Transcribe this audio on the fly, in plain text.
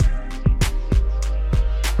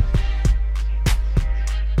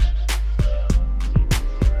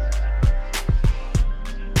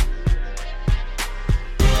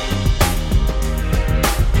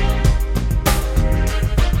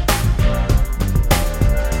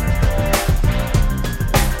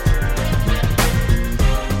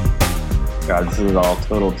This is all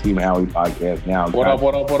Total Team Howie podcast now. What up?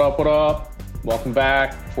 Welcome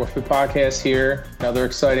back. Fourth Foot Podcast here. Another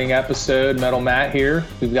exciting episode. Metal Matt here.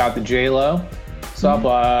 We've got the J-Lo. What's up,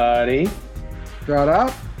 buddy? Shut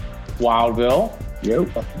up. Wildville.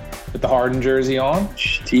 Yep. With the Harden jersey on.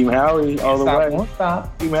 Team Howie all the way. Won't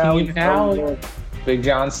stop. Team Howie. Big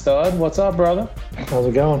John Stud. What's up, brother? How's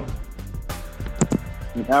it going?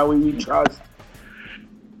 Team Howie we trust.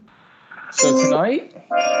 So tonight,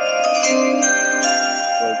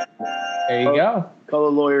 there you go. Color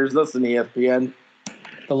lawyers, listen, ESPN.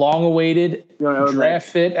 The long-awaited know, Draft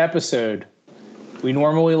Fit episode. We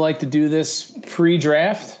normally like to do this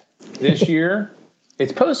pre-draft. This year,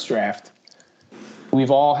 it's post-draft.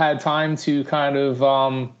 We've all had time to kind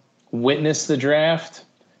of witness the draft,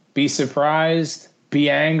 be surprised, be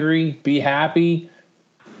angry, be happy,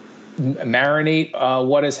 marinate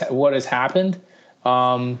what has happened,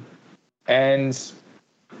 and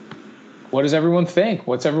what does everyone think?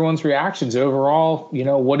 What's everyone's reactions overall? You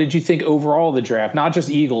know, what did you think overall of the draft? Not just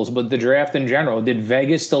Eagles, but the draft in general. Did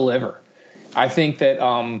Vegas deliver? I think that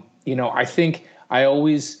I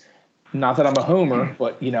always, not that I'm a homer,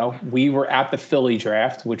 but we were at the Philly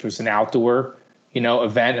draft, which was an outdoor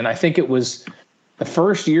event, and I think it was the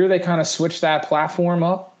first year they kind of switched that platform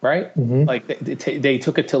up, right? Mm-hmm. Like they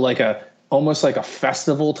took it to almost like a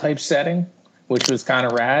festival type setting, which was kind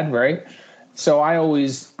of rad, right? So I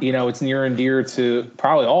always, it's near and dear to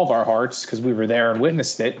probably all of our hearts because we were there and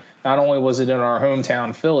witnessed it. Not only was it in our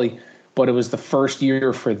hometown, Philly, but it was the first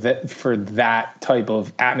year for that type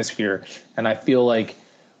of atmosphere. And I feel like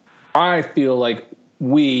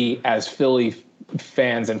we, as Philly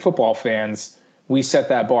fans and football fans, we set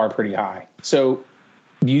that bar pretty high. So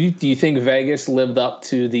do you think Vegas lived up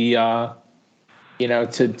to the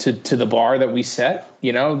to the bar that we set?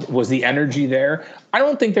 Was the energy there? I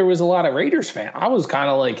don't think there was a lot of Raiders fan. I was kind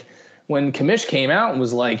of like when Kamish came out and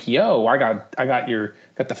was like, "Yo, I got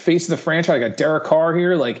the face of the franchise. I got Derek Carr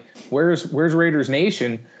here. Like, where's Raiders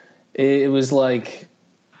Nation?" It was like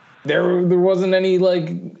there wasn't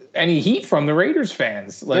any heat from the Raiders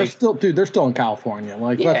fans. Like, they're still in California.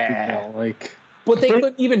 Like, yeah. Let's be real. Like, but they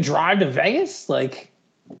couldn't even drive to Vegas. Like,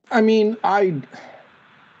 I mean,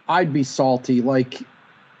 I'd be salty. Like,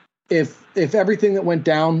 if everything that went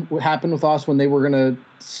down would happen with us when they were gonna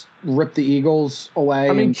rip the Eagles away.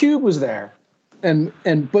 I mean, Cube was there,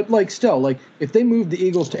 but still, if they moved the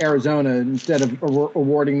Eagles to Arizona instead of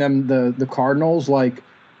awarding them the Cardinals,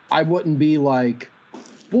 I wouldn't be like,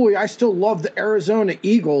 boy, I still love the Arizona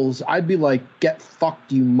Eagles. I'd be like, get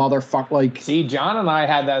fucked, you motherfucker. See, John and I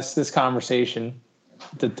had this conversation.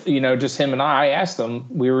 Just him and I asked him.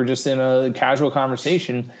 We were just in a casual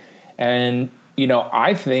conversation, and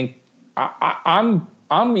I think I'm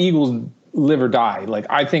Eagles live or die. Like,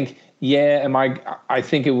 I think, I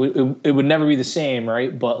think it would never be the same,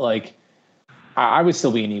 right? But I would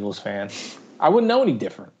still be an Eagles fan. I wouldn't know any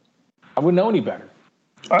different. I wouldn't know any better.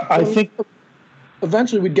 I think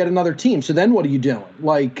eventually we'd get another team. So then what are you doing?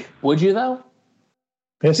 Would you though?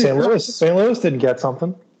 Yeah, St. Louis didn't get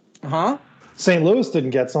something. Huh? St. Louis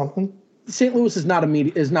didn't get something. St. Louis is not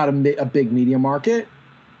a big media market.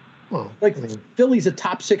 Well, Philly's a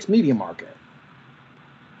top 6 media market.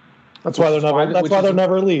 That's why they'll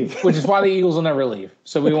never leave. Which is why the Eagles will never leave.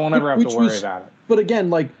 So we won't ever have to worry about it. But again,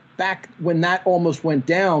 back when that almost went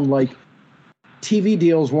down, TV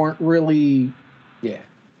deals weren't really. Yeah.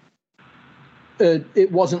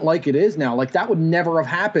 It wasn't like it is now. That would never have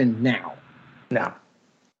happened now. No.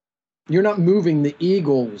 You're not moving the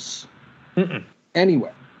Eagles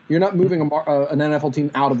anywhere. You're not moving an NFL team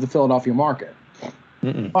out of the Philadelphia market.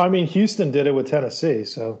 I mean, Houston did it with Tennessee,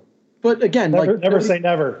 so. But again, never say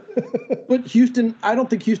never. But Houston, I don't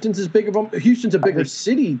think Houston's as big of a. Houston's a bigger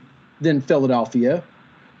city than Philadelphia,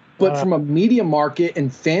 but from a media market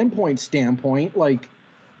and fan point standpoint,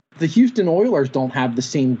 the Houston Oilers don't have the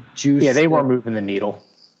same juice. Yeah, they weren't moving the needle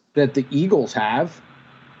that the Eagles have.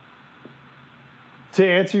 To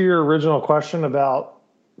answer your original question about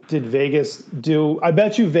did Vegas do? I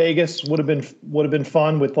bet you Vegas would have been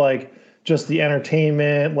fun with just the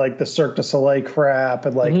entertainment, the Cirque du Soleil crap,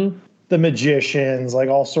 and the magicians,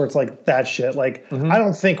 all sorts that shit. I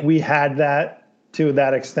don't think we had that to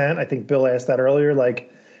that extent. I think Bill asked that earlier.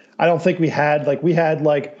 I don't think we had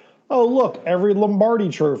oh look, every Lombardi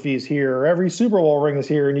trophy is here, every Super Bowl ring is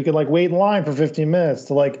here, and you can wait in line for 15 minutes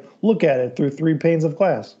to look at it through 3 panes of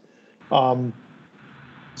glass.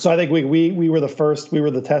 So I think we were the first, we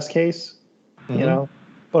were the test case,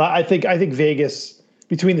 But I think Vegas,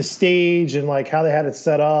 between the stage and how they had it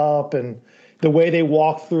set up and the way they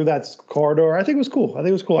walked through that corridor, I think it was cool.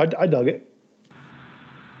 I dug it.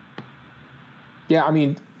 Yeah, I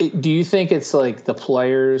mean, do you think it's like the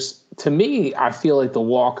players? To me, I feel like the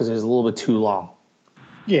walk is a little bit too long.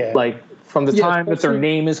 Yeah. Like from the time that their especially-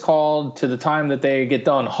 name is called to the time that they get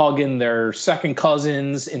done hugging their second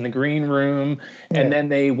cousins in the green room, and then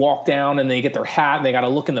they walk down and they get their hat and they got to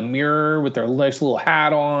look in the mirror with their nice little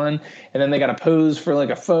hat on, and then they got to pose for like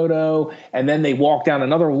a photo, and then they walk down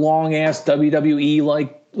another long ass WWE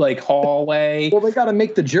like hallway. Well, they got to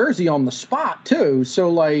make the jersey on the spot too. So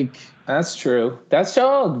like, That's true. That's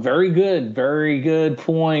very good. Very good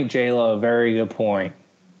point, J-Lo. Very good point.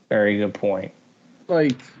 Very good point.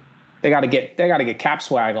 like They got to get cap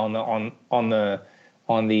swag on the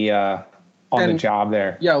job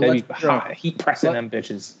there. Yeah, they let's be be hot, real. heat pressing them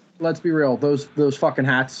bitches. let's be real, those fucking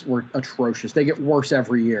hats were atrocious. They get worse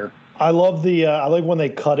every year. I love I like when they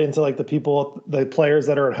cut into like the players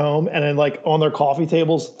that are at home and then like on their coffee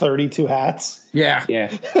tables, 32 hats. Yeah. Yeah.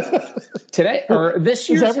 Today or this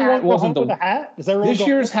year's Does everyone hat go wasn't home the with a hat? Does everyone this go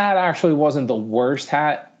year's home? hat actually wasn't the worst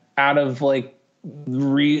hat out of like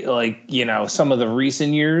some of the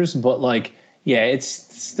recent years, but like it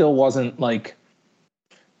still wasn't like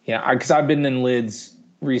because I've been in Lids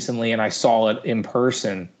recently and I saw it in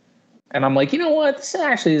person. And I'm like, you know what? This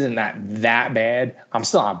actually isn't that bad. I'm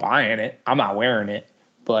still not buying it. I'm not wearing it.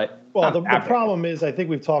 But Well, the problem is, I think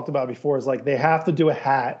we've talked about before, is like they have to do a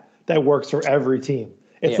hat that works for every team.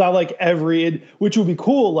 It's not like which would be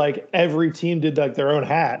cool. Like every team did like their own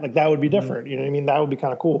hat. Like that would be different. You know what I mean? That would be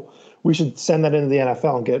kind of cool. We should send that into the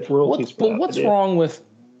NFL and get royalties for that.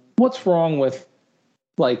 What's wrong with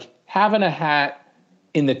like having a hat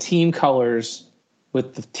in the team colors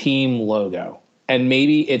with the team logo? And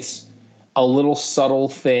maybe it's a little subtle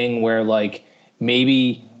thing where like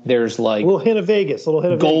maybe there's like a little hint of Vegas,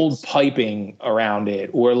 gold piping around it,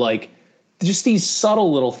 or like just these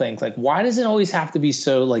subtle little things. Like, why does it always have to be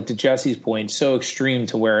so, like, to Jesse's point, so extreme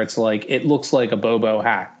to where it's like it looks like a Bobo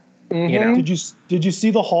hat? Mm-hmm. You know? Did you see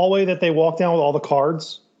the hallway that they walked down with all the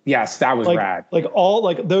cards? Yes, that was rad. Like all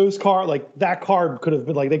like those like that card could have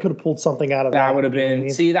been like they could have pulled something out of that. That would have been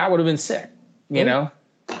that would have been sick. You know?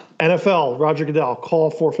 NFL, Roger Goodell,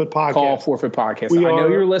 Call Forfeit Podcast. Call Forfeit Podcast. I know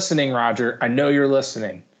you're listening, Roger. I know you're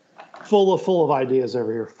listening. Full of ideas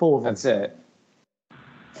over here. Full of them. That's it.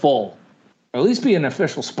 Full. Or at least be an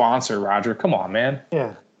official sponsor, Roger. Come on, man.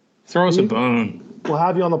 Yeah. Throw us a bone. We'll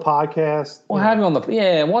have you on the podcast. We'll have you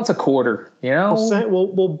on once a quarter, you know?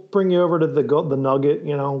 We'll bring you over to the Nugget,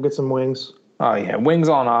 get some wings. Oh yeah, wings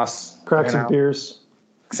on us. Crack some beers.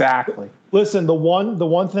 Exactly. Listen, the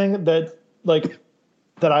one thing that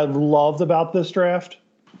I loved about this draft,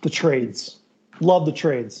 the trades. Love the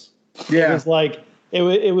trades. Yeah. It was like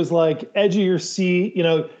it was like edge of your seat,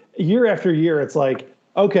 year after year. It's like,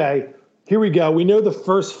 okay, here we go. We know the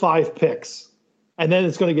first 5 picks, and then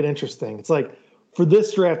it's going to get interesting. It's like for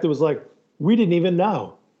this draft, it was like we didn't even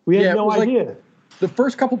know. We had no idea. Like, the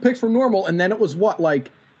first couple picks were normal, and then it was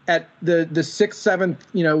like at the 6th,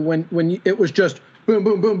 7th, when it was just boom,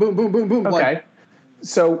 boom, boom, boom, boom, boom, boom. Okay. Like,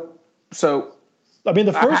 So I mean,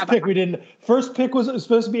 the first pick was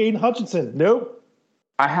supposed to be Aiden Hutchinson. Nope.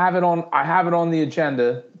 I have it on the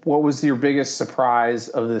agenda. What was your biggest surprise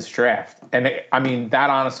of this draft? And that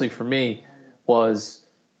honestly for me was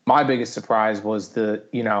my biggest surprise was the,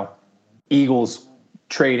 Eagles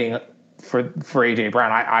trading for AJ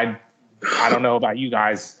Brown. I don't know about you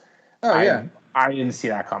guys. I didn't see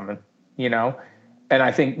that coming, And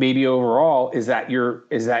I think maybe overall is that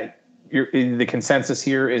the consensus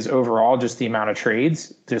here is overall just the amount of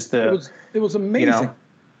trades, just the it was amazing.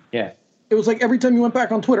 Yeah. It was like every time you went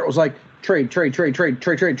back on Twitter, it was like trade.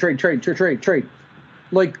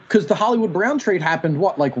 Like, because the Hollywood Brown trade happened,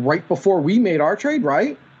 like right before we made our trade,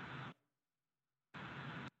 right?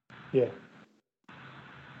 Yeah.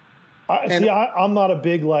 I'm not a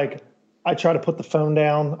big I try to put the phone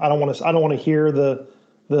down. I don't want to hear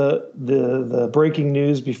the breaking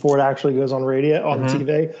news before it actually goes on radio on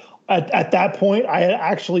TV. At that point, I had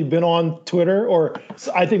actually been on Twitter, or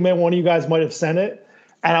I think one of you guys might have sent it.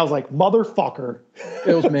 And I was like, motherfucker.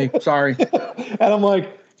 It was me. Sorry. And I'm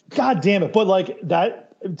like, God damn it. But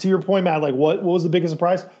that, to your point, Matt, what was the biggest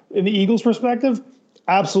surprise? In the Eagles' perspective,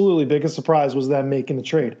 absolutely biggest surprise was them making the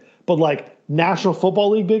trade. But National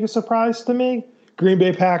Football League biggest surprise to me, Green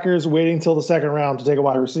Bay Packers waiting until the second round to take a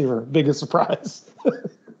wide receiver. Biggest surprise.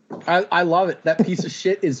 I love it. That piece of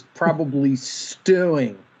shit is probably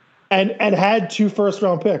stewing. And had 2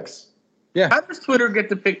 first-round picks. Yeah. How does Twitter get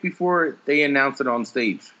the pick before they announce it on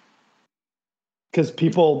stage? Because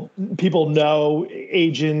people know,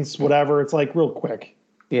 agents, whatever. It's real quick.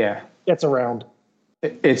 Yeah. Gets around.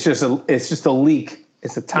 It's just a leak.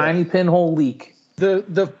 It's a tiny pinhole leak.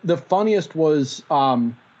 The funniest was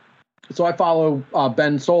So I follow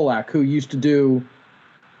Ben Solak, who used to do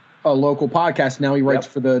a local podcast. Now he writes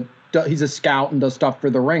for he's a scout and does stuff for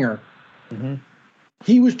The Ringer. Mm-hmm.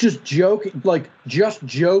 He was just joking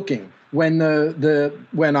when the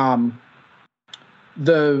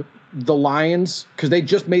Lions, because they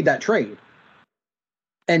just made that trade.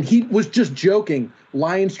 And he was just joking.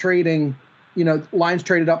 Lions traded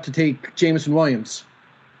up to take Jameson Williams.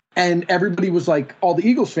 And everybody was like, all the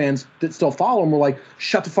Eagles fans that still follow him were like,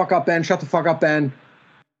 shut the fuck up, Ben. Shut the fuck up, Ben.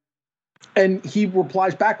 And he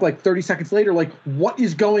replies back like 30 seconds later, like, what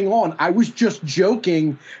is going on? I was just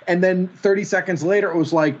joking. And then 30 seconds later, it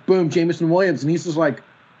was like, boom, Jameson Williams. And he's just like,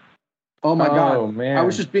 oh my God, man. I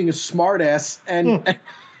was just being a smart ass. And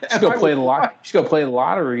just go play the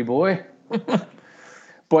lottery, boy.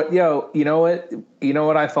 But you know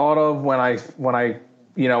what I thought of when the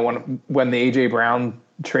AJ Brown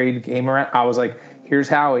trade came around? I was like, here's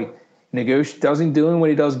Howie doing what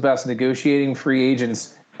he does best, negotiating free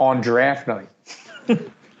agents on draft night.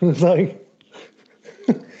 It's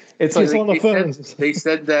like on the phones. They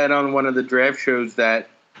said that on one of the draft shows that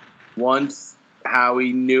once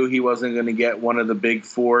Howie knew he wasn't going to get one of the big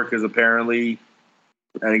four, because apparently,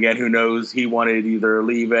 and again, who knows, he wanted either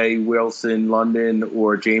Leve, Wilson, London,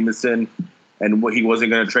 or Jameson, and he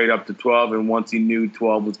wasn't going to trade up to 12. And once he knew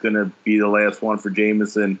 12 was going to be the last one for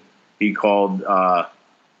Jameson, he called, I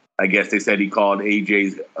guess they said he called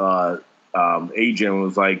AJ's agent and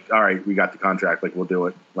was like, all right, we got the contract, like, we'll do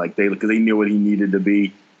it. Like, because they knew what he needed to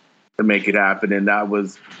be to make it happen. And that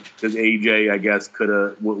was because AJ, I guess,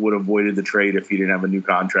 would have avoided the trade if he didn't have a new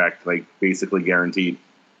contract, like, basically guaranteed.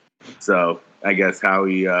 So I guess how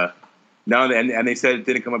he and they said it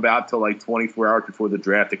didn't come about till like 24 hours before the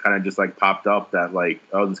draft. It kind of just like popped up that like,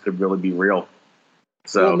 oh, this could really be real.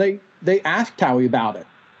 So they asked Howie about it,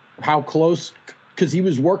 how close, because he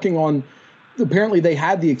was working on. Apparently, they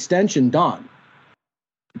had the extension done.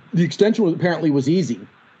 The extension was easy.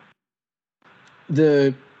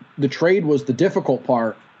 The trade was the difficult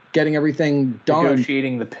part. Getting everything done,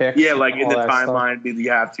 negotiating the picks. Yeah, like in the timeline,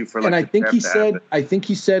 you have to for like. And I think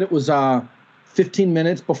he said it was 15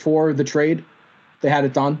 minutes before the trade, they had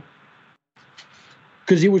it done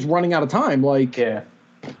because he was running out of time. Like, yeah,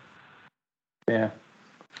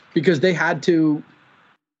 because they had to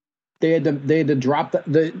drop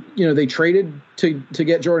they traded to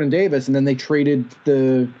get Jordan Davis, and then they had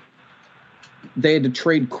to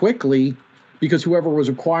trade quickly. Because whoever was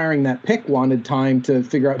acquiring that pick wanted time to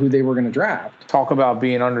figure out who they were going to draft. Talk about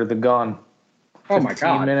being under the gun. Oh my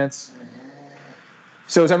God! 15 minutes.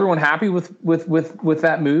 So is everyone happy with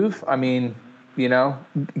that move? I mean,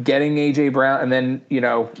 getting AJ Brown and then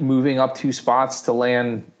moving up 2 spots to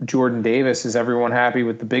land Jordan Davis. Is everyone happy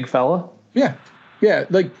with the big fella? Yeah.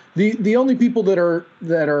 Like the only people that are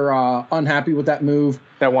unhappy with that move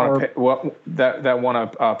that want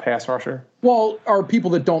a pass rusher. Well, are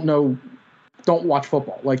people that don't watch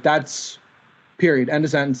football. Like, that's period. End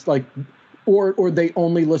of sentence. Like, or they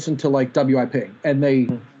only listen to like WIP, and they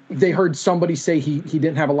heard somebody say he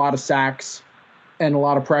didn't have a lot of sacks and a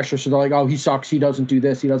lot of pressure. So they're like, oh, he sucks. He doesn't do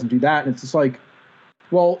this. He doesn't do that. And it's just like,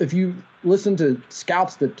 well, if you listen to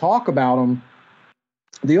scouts that talk about him,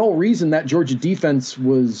 the whole reason that Georgia defense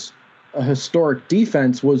was a historic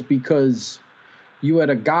defense was because you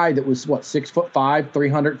had a guy that was 6'5",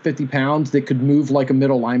 350 pounds that could move like a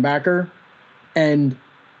middle linebacker. And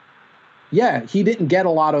yeah, he didn't get a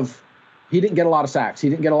lot of sacks. He didn't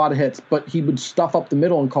get a lot of hits, but he would stuff up the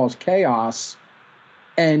middle and cause chaos.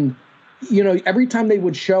 And, every time they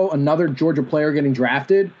would show another Georgia player getting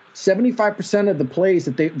drafted, 75% of the plays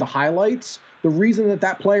the highlights, the reason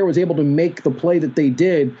that player was able to make the play that they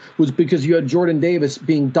did was because you had Jordan Davis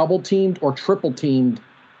being double teamed or triple teamed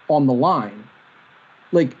on the line.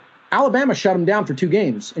 Like, Alabama shut him down for 2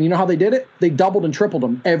 games. And you know how they did it? They doubled and tripled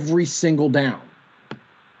him every single down.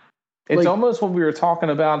 It's almost what we were talking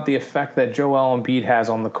about, the effect that Joel Embiid has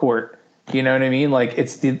on the court. You know what I mean? Like,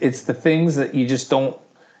 it's the things that you just don't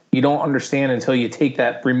understand until you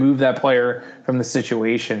remove that player from the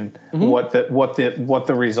situation, mm-hmm. what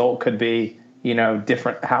the result could be,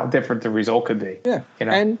 how different the result could be. Yeah.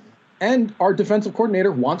 And our defensive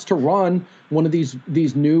coordinator wants to run one of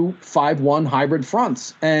these new 5-1 hybrid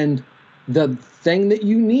fronts. And the thing that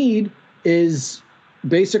you need is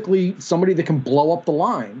basically somebody that can blow up the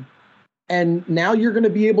line. And now you're going to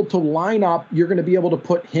be able to line up. You're going to be able to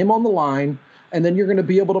put him on the line. And then you're going to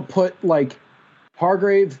be able to put like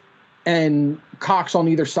Hargrave and Cox on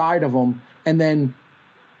either side of him. And then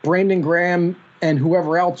Brandon Graham and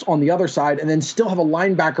whoever else on the other side, and then still have a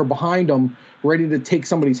linebacker behind them ready to take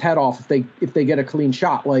somebody's head off if they get a clean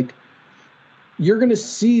shot. Like, you're going to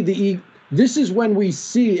see this is when we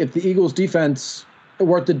see if the Eagles defense,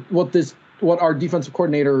 what our defensive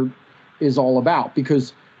coordinator is all about,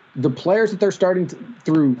 because the players that they're starting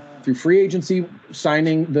through free agency,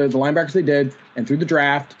 signing the linebackers they did, and through the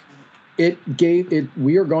draft,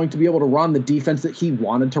 we are going to be able to run the defense that he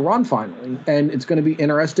wanted to run finally. And it's going to be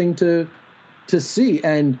interesting to see.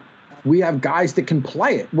 And we have guys that can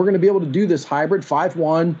play it. We're going to be able to do this hybrid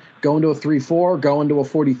 5-1, go into a 3-4, go into a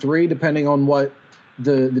 43, depending on what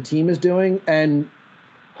the team is doing. And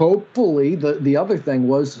hopefully the other thing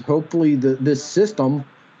was this system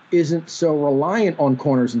isn't so reliant on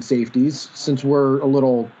corners and safeties, since we're a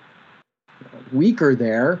little weaker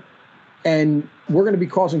there. And we're going to be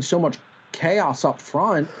causing so much chaos up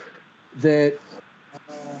front that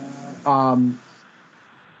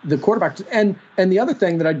the quarterback and the other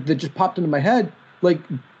thing that just popped into my head, like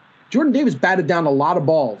Jordan Davis batted down a lot of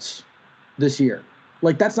balls this year.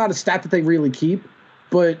 Like, that's not a stat that they really keep,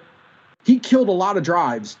 but he killed a lot of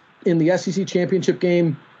drives in the SEC championship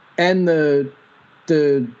game and the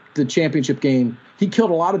championship game. He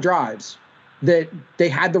killed a lot of drives that they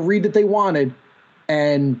had the read that they wanted,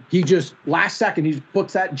 and he just last second he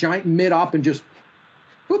puts that giant mid up and just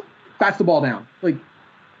bats the ball down. Like,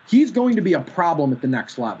 he's going to be a problem at the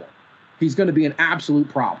next level. He's going to be an absolute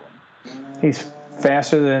problem. He's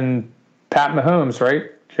faster than Pat Mahomes,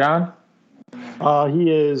 right, John?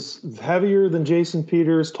 He is heavier than Jason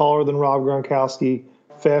Peters, taller than Rob Gronkowski,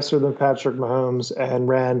 faster than Patrick Mahomes, and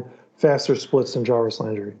ran faster splits than Jarvis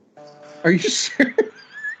Landry. Are you serious?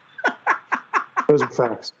 Those are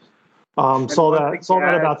facts. Saw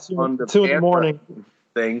that about 2 in the morning.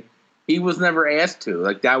 Thing. He was never asked to.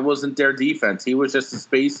 Like, that wasn't their defense. He was just a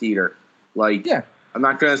space heater. Like, yeah. I'm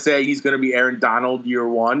not going to say he's going to be Aaron Donald year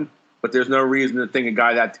one, but there's no reason to think a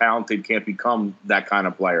guy that talented can't become that kind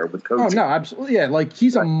of player with coaching. Oh, no, absolutely. Yeah, like,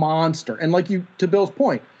 he's a monster. And like to Bill's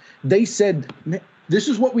point, they said, this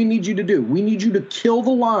is what we need you to do. We need you to kill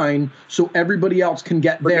the line so everybody else can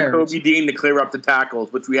get there. Kobe Dean to clear up the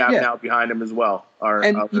tackles, which we have now behind him as well.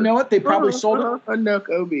 You know what? They probably sold it. No,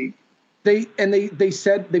 Kobe. They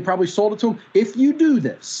said they probably sold it to him. If you do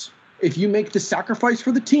this, if you make the sacrifice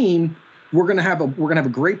for the team, we're gonna have a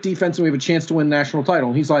great defense and we have a chance to win the national title.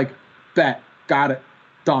 And he's like, bet, got it,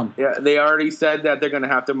 done. Yeah, they already said that they're gonna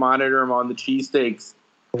have to monitor him on the cheesesteaks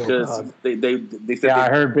because they said. Yeah, I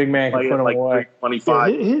heard Big Man can put him away.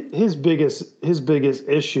 25. Yeah, his biggest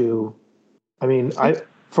issue, I mean,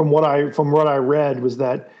 from what I read was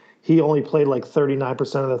that he only played like 39%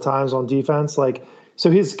 of the times on defense, like. So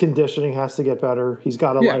his conditioning has to get better. He's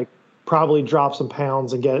got to probably drop some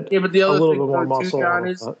pounds and get but the other a little bit more muscle.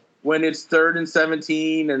 Is when it's 3rd and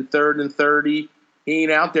 17 and 3rd and 30, he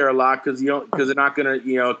ain't out there a lot because they're not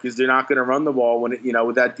gonna run the ball when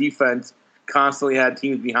with that defense constantly had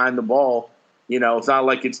teams behind the ball. It's not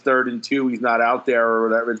like it's 3rd and 2. He's not out there or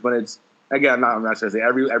whatever. It's when it's again. I'm not going to say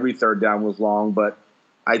every third down was long, but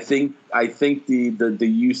I think the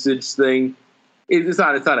usage thing it's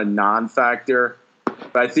not a non-factor.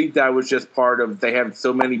 But I think that was just part of they have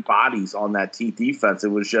so many bodies on that defense. It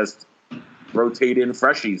was just rotate in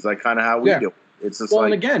freshies, like kind of how we do. It's just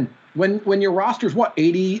and again, when your roster's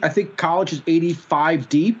 80, I think college is 85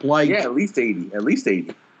 deep. Like at least 80.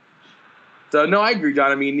 So no, I agree,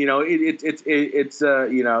 John. I mean, it's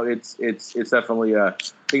definitely a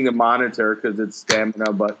thing to monitor because it's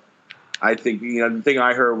stamina. But I think the thing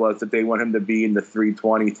I heard was that they want him to be in the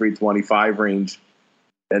 320, 325 range.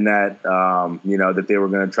 And that, that they were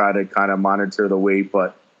going to try to kind of monitor the weight.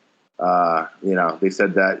 But, they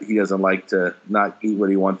said that he doesn't like to not eat what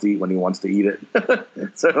he wants to eat when he wants to eat it.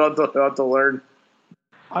 So he'll have to learn.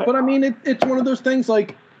 But, I mean, it's one of those things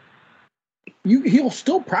like he'll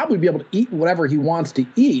still probably be able to eat whatever he wants to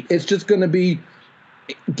eat. It's just going to be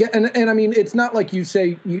and I mean, it's not like you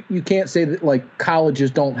say you can't say that, like,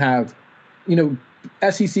 colleges don't have,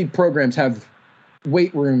 SEC programs have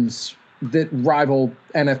weight rooms that rival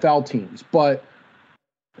NFL teams, but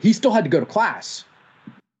he still had to go to class.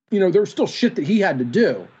 There's still shit that he had to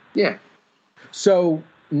do. Yeah. So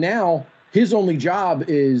now his only job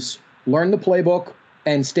is learn the playbook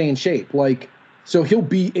and stay in shape. Like, so he'll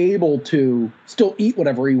be able to still eat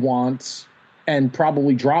whatever he wants and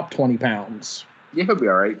probably drop 20 pounds. Yeah, he'll be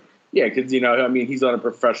all right. Yeah, because, he's on a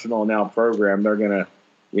professional now program. They're going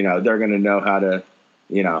to know how to,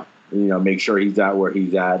 make sure he's at where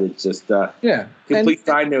he's at. It's just complete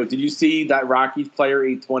side note. Did you see that Rockies player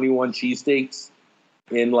ate 21 cheesesteaks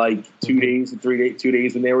in like 2 days, 3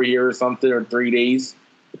 days when they were here or something, or 3 days?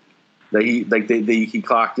 That he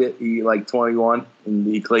clocked it. He like 21, and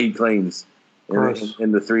he claims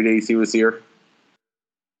in the 3 days he was here.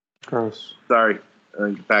 Gross. Sorry.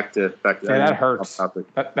 Back to that hurts.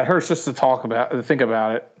 That hurts just to think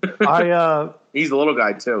about it. He's a little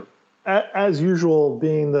guy too. As usual,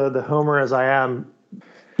 being the homer as I am,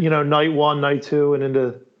 night 1, night 2, and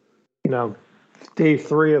into day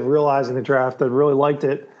 3 of realizing the draft, I really liked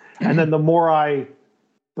it. And then the more I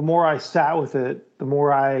sat with it, the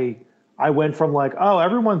more I went from like, oh,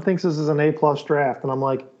 everyone thinks this is an A+ draft, and I'm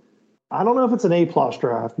like, I don't know if it's an A+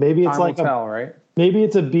 draft. Maybe it's like right? Maybe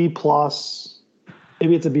it's a B+.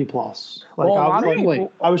 Maybe it's a B+. Like,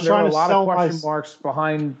 I was trying to sell a lot of question marks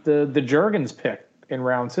behind the Jurgens pick in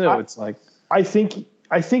round 2. It's like I think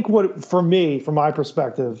what, for me, from my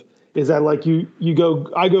perspective, is that like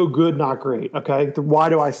I go good, not great. Okay, why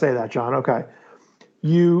do I say that, John? Okay,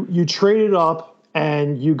 you traded up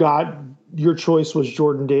and you got, your choice was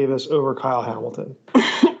Jordan Davis over Kyle Hamilton.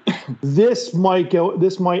 This might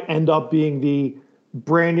end up being the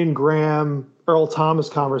Brandon Graham, Earl Thomas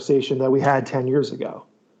conversation that we had 10 years ago.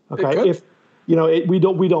 Okay, if we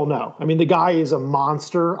don't know. I mean, the guy is a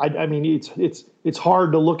monster. I mean, it's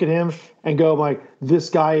hard to look at him and go like, this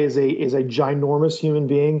guy is a ginormous human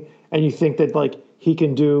being, and you think that like he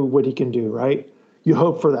can do what he can do, right? You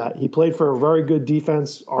hope for that. He played for a very good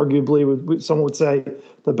defense, arguably, someone would say,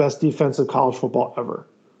 the best defense of college football ever.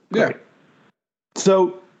 Yeah. Right?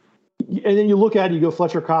 So, and then you look at it, you go,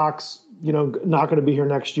 Fletcher Cox, not going to be here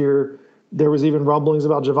next year. There was even rumblings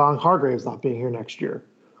about Javon Hargraves not being here next year.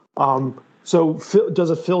 So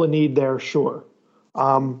does it fill a need there? Sure.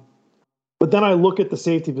 But then I look at the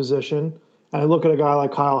safety position and I look at a guy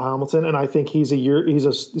like Kyle Hamilton, and I think he's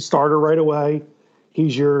a starter right away.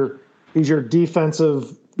 He's your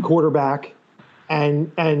defensive quarterback,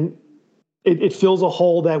 and it fills a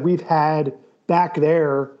hole that we've had back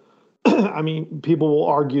there. I mean, people will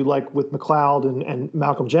argue like with McLeod and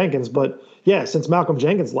Malcolm Jenkins, but yeah, since Malcolm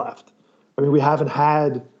Jenkins left, I mean, we haven't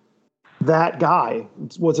had that guy.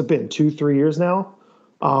 What's it been, 2-3 years now?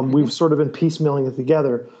 We've sort of been piecemealing it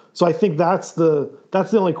together. So I think that's the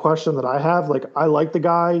only question that I have. Like, I like the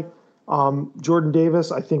guy, Jordan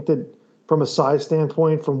Davis. I think that from a size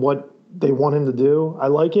standpoint, from what they want him to do, I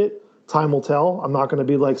like it. Time will tell. I'm not going to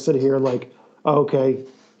be like sit here like, oh, okay,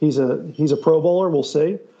 he's a Pro Bowler. We'll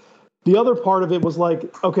see. The other part of it was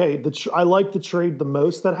like, okay, I like the trade the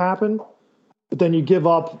most that happened, but then you give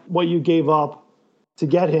up what you gave up to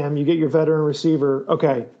get him. You get your veteran receiver.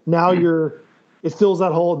 Okay, now it fills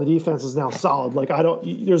that hole, and the defense is now solid. Like,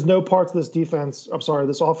 there's no parts of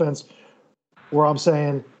this offense where I'm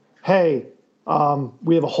saying, hey,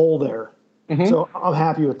 we have a hole there. Mm-hmm. So I'm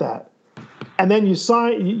happy with that. And then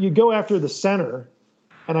you go after the center,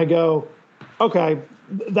 and I go, okay,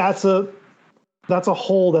 that's a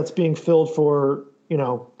hole that's being filled for,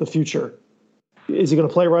 the future. Is he going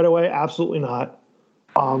to play right away? Absolutely not.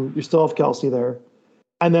 You still have Kelsey there.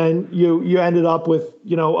 And then you ended up with,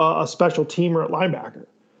 a special teamer at linebacker.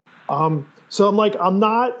 So I'm like, I'm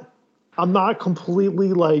not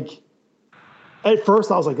completely like, at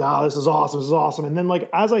first I was like, this is awesome. And then like,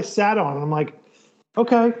 as I sat on it, I'm like,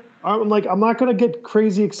 okay, I'm not going to get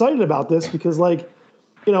crazy excited about this because like,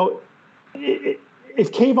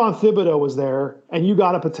 if Kayvon Thibodeau was there and you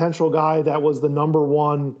got a potential guy that was the number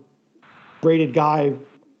 1 rated guy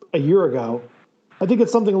a year ago, I think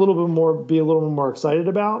it's something be a little bit more excited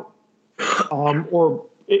about. Or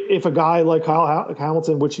if a guy like Kyle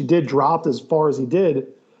Hamilton, which he did drop as far as he did,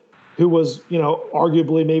 who was,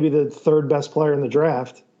 arguably maybe the 3rd best player in the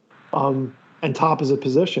draft, and top as a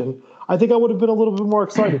position, I think I would have been a little bit more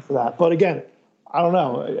excited for that. But again, I don't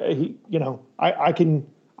know. I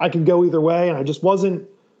can go either way, and I just wasn't.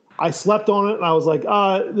 I slept on it, and I was like,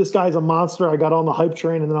 this guy's a monster. I got on the hype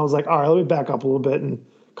train, and then I was like, all right, let me back up a little bit and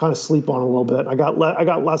kind of sleep on it a little bit. I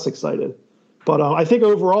got less excited, but I think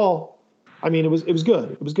overall, I mean, it was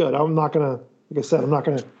good. It was good. I'm not gonna, like I said, I'm not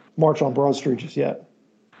gonna march on Broad Street just yet.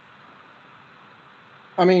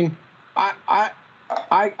 I mean,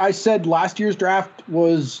 I said last year's draft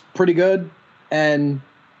was pretty good, and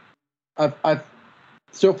I've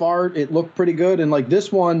so far it looked pretty good, and like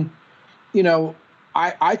this one,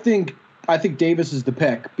 I think Davis is the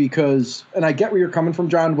pick because, and I get where you're coming from,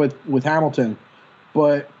 John, with Hamilton.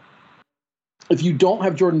 But if you don't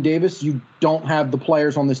have Jordan Davis, you don't have the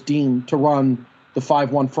players on this team to run the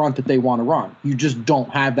 5-1 front that they want to run. You just don't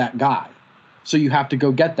have that guy. So you have to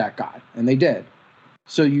go get that guy, and they did.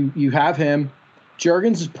 So you have him.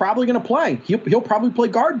 Jurgens is probably going to play. He'll probably play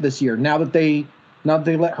guard this year. Now that they let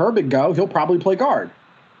Herbig go, he'll probably play guard.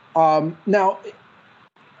 Now,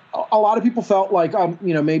 a lot of people felt like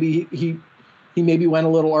maybe he maybe went a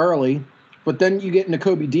little early, but then you get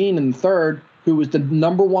Nakobe Dean in the 3rd, who was the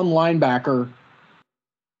number 1 linebacker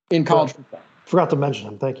in college football. Forgot to mention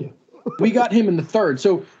him. Thank you. We got him in the third.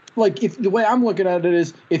 So, like, if the way I'm looking at it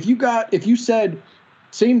is, if you said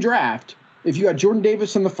same draft, if you got Jordan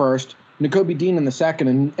Davis in the first, Nakobe Dean in the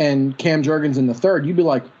second, and Cam Jurgens in the third, you'd be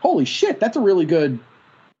like, holy shit, that's a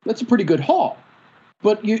pretty good haul.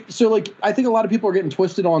 But I think a lot of people are getting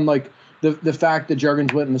twisted on like the fact that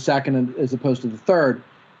Jurgens went in the second as opposed to the third.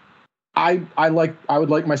 I would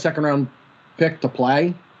like my second round pick to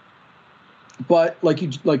play, but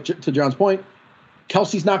to John's point,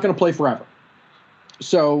 Kelsey's not going to play forever.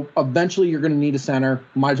 So eventually you're going to need a center.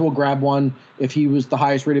 Might as well grab one if he was the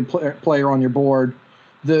highest rated player on your board.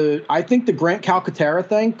 I think the Grant Calcaterra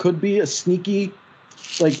thing could be a sneaky,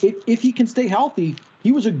 like if he can stay healthy.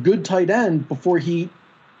 He was a good tight end before he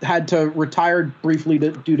had to retire briefly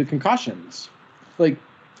due to concussions. Like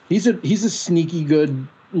he's a sneaky good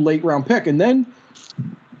late round pick. And then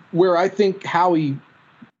where I think Howie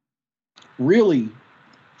really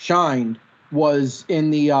shined was in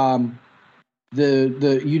the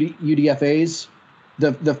UDFAs.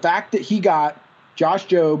 The fact that he got Josh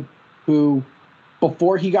Jobe, who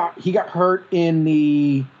before he got hurt in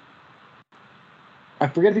the, I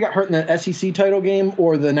forget if he got hurt in the SEC title game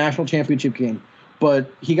or the national championship game,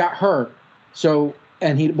 but he got hurt. So,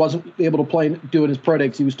 and he wasn't able to do it his pro day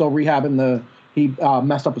because he was still rehabbing he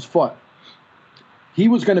messed up his foot. He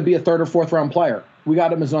was going to be a third or fourth round player. We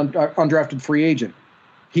got him as an undrafted free agent.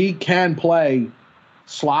 He can play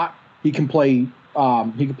slot. He can play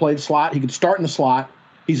the slot. He can start in the slot.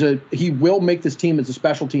 He will make this team as a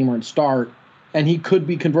special teamer and start, and he could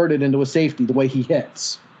be converted into a safety the way he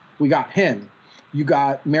hits. We got him. You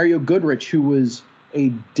got Mario Goodrich, who was a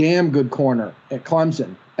damn good corner at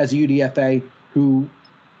Clemson as a UDFA, who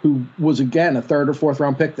was again a third or fourth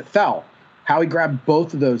round pick that fell. How he grabbed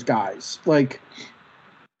both of those guys,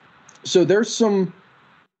 so there's some,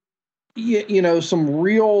 some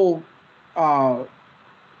real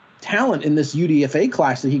talent in this UDFA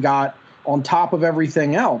class that he got on top of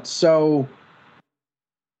everything else. So,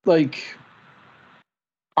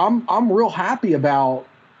 I'm real happy about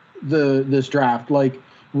this draft.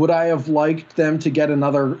 Would I have liked them to get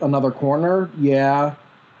another corner? Yeah.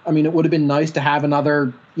 I mean, it would have been nice to have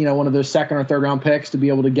another, one of those second or third round picks to be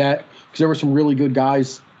able to get, because there were some really good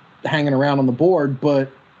guys hanging around on the board.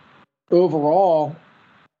 But overall,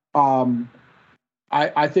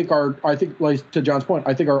 I think like to John's point,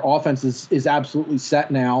 I think our offense is absolutely set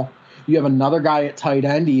now. You have another guy at tight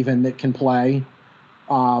end even that can play.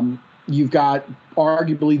 You've got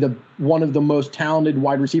arguably one of the most talented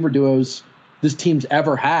wide receiver duos this team's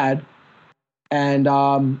ever had. And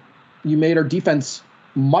you made our defense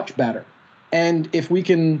much better. And if we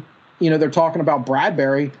can, they're talking about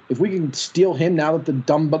Bradbury, if we can steal him now that the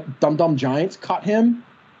dumb Giants cut him,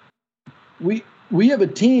 we have a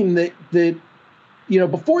team that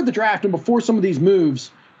before the draft and before some of these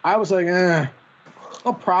moves, I was like,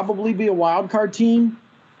 they'll probably be a wild card team.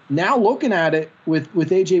 Now looking at it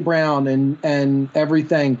with A.J. Brown and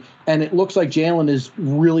everything, and it looks like Jalen is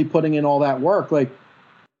really putting in all that work. Like,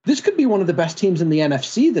 this could be one of the best teams in the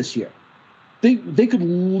NFC this year. They could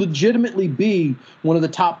legitimately be one of the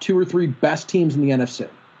top 2 or 3 best teams in the NFC.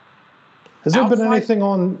 Has there been anything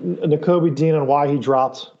on Nakobe Dean and why he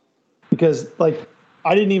dropped? Because,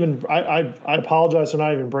 I didn't even – I apologize for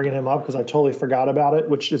not even bringing him up because I totally forgot about it,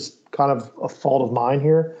 which is kind of a fault of mine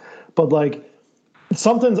here. But,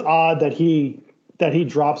 something's odd that he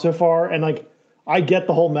dropped so far. And, I get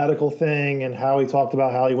the whole medical thing and how he talked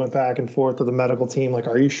about how he went back and forth with the medical team.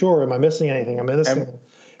 Are you sure? Am I missing anything? To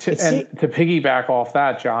piggyback off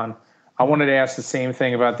that, John, I wanted to ask the same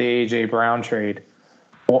thing about the A.J. Brown trade.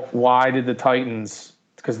 Why did the Titans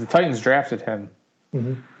 – because the Titans drafted him.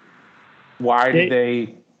 Mm-hmm. Why did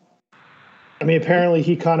they? I mean, apparently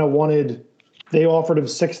he kind of wanted. They offered him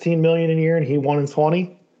 $16 million a year, and he wanted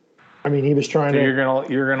 $20. I mean, he was trying to. You're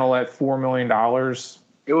gonna let $4 million.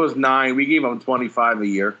 It was 9. We gave him 25 a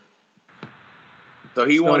year. So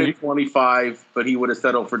he wanted 25, but he would have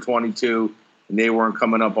settled for 22, and they weren't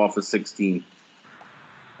coming up off of 16.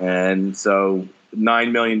 And so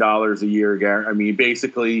 $9 million a year. I mean,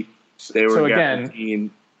 basically, they were guaranteeing.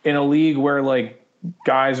 In a league where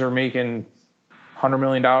guys are making $100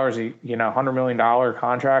 million, $100 million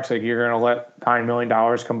contracts. You're going to let $9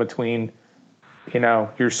 million come between,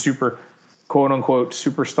 your super, quote unquote,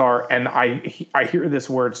 superstar. And I hear this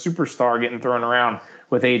word superstar getting thrown around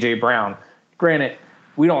with A.J. Brown. Granted,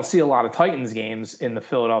 we don't see a lot of Titans games in the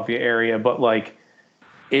Philadelphia area, but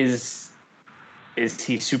is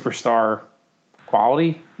he superstar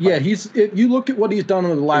quality? Yeah, you look at what he's done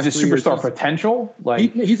in the last 3 years. Is it superstar potential?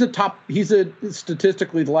 He's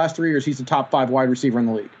statistically the last 3 years, he's a top 5 wide receiver in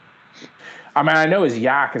the league. I mean, I know his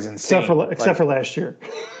yak is insane. Except for last year.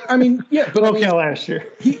 I mean, yeah, but last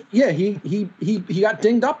year. He got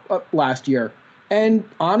dinged up last year. And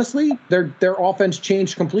honestly, their offense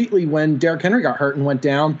changed completely when Derrick Henry got hurt and went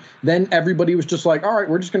down. Then everybody was just like, all right,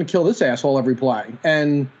 we're just going to kill this asshole every play.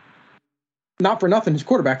 And not for nothing, his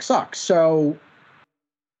quarterback sucks. So,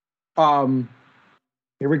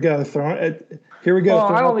 here we go. Here we go. Well,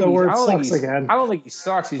 throwing out the word sucks again. I don't think he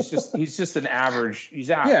sucks. He's just an average. He's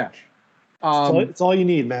average. Yeah. It's all you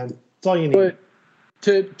need, man. It's all you need.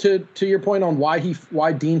 But to your point on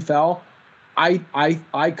why Dean fell,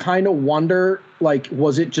 I kind of wonder, like,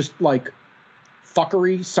 was it just like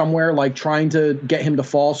fuckery somewhere, like trying to get him to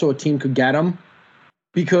fall so a team could get him?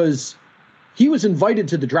 Because he was invited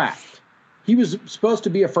to the draft. He was supposed to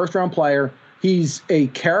be a first-round player. He's a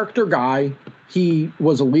character guy. He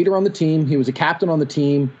was a leader on the team. He was a captain on the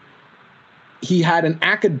team. He had an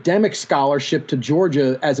academic scholarship to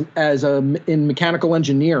Georgia in mechanical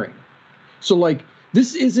engineering. So, like,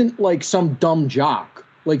 this isn't like some dumb jock.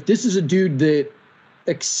 Like, this is a dude that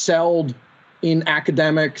excelled in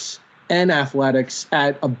academics and athletics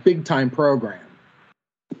at a big-time program.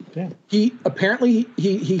 Yeah. He apparently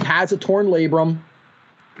he has a torn labrum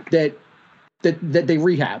that they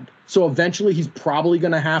rehabbed. So eventually he'll probably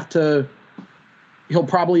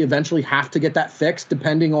eventually have to get that fixed,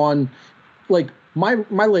 depending on, like, my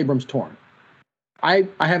labrum's torn. I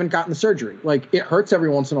haven't gotten the surgery. Like, it hurts every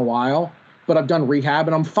once in a while, but I've done rehab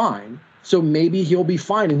and I'm fine. So maybe he'll be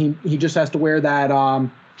fine, and he just has to wear that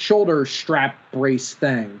shoulder strap brace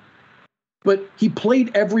thing. But he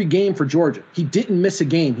played every game for Georgia. He didn't miss a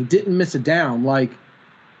game. He didn't miss a down. Like,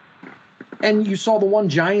 and you saw the one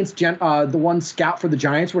the one scout for the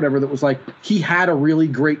Giants, whatever, that was like, he had a really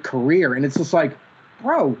great career. And it's just like,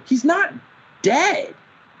 bro, he's not dead.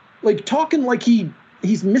 Like, talking like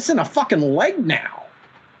he's missing a fucking leg now.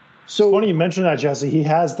 So it's funny you mentioned that, Jesse. He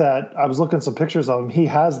has that. I was looking at some pictures of him. He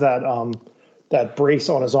has that that brace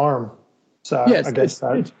on his arm. So yes, I guess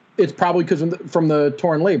it's probably because from the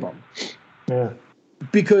torn labrum. Yeah.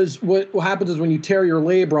 Because what happens is when you tear your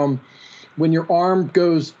labrum, when your arm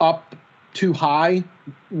goes up too high,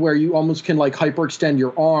 where you almost can, like, hyperextend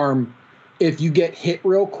your arm, if you get hit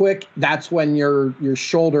real quick, that's when your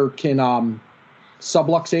shoulder can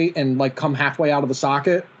subluxate and, like, come halfway out of the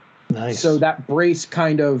socket. Nice. So that brace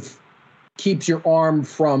kind of keeps your arm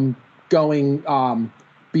from going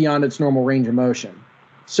beyond its normal range of motion.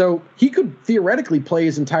 So he could theoretically play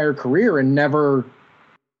his entire career and never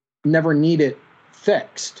need it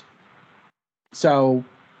fixed. So,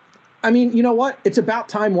 I mean, you know what? It's about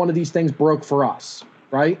time one of these things broke for us,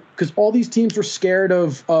 right? Because all these teams were scared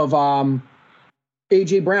of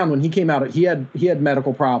A.J. Brown when he came out. He had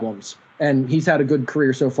medical problems, and he's had a good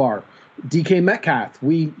career so far. DK Metcalf,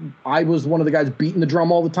 I was one of the guys beating the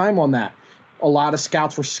drum all the time on that. A lot of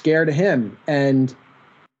scouts were scared of him, and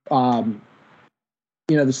the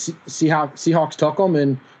Seahawks took him,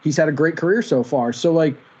 and he's had a great career so far. So,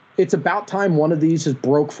 like, it's about time one of these has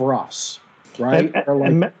broke for us, right?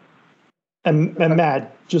 And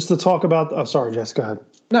Matt, just to talk about. Oh, sorry, Jess, go ahead.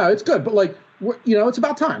 No, it's good, but, like, it's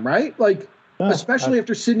about time, right? Like, especially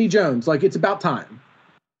after Sidney Jones, like, it's about time.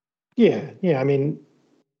 Yeah. I mean,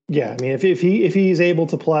 if he's able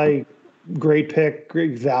to play, great pick,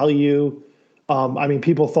 great value. I mean,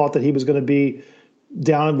 people thought that he was going to be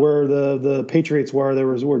down where the Patriots were.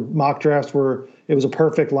 Were mock drafts where it was a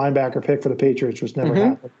perfect linebacker pick for the Patriots, which never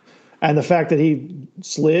happened. And the fact that he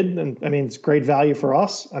slid, and I mean, it's great value for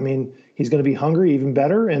us. I mean, he's going to be hungry, even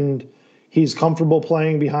better, and he's comfortable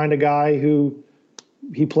playing behind a guy who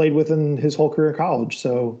he played with in his whole career in college.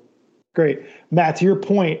 So great. Matt, to your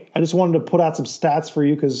point, I just wanted to put out some stats for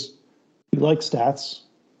you because we like stats.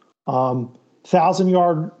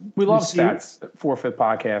 1,000-yard. We love stats. Forfeit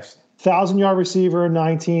podcast. 1,000-yard receiver in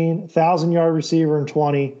 19, 1,000-yard receiver in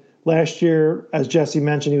 20. Last year, as Jesse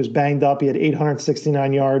mentioned, he was banged up. He had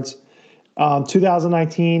 869 yards.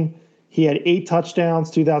 2019, he had 8 touchdowns.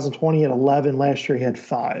 2020, he had 11. Last year, he had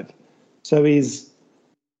 5. So he's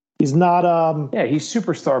not. He's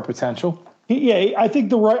superstar potential. I think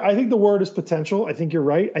the word is potential. I think you're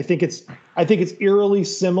right. I think it's eerily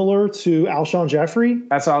similar to Alshon Jeffrey.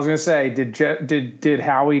 That's what I was gonna say. Did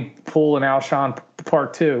Howie pull an Alshon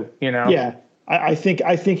part 2? Yeah, I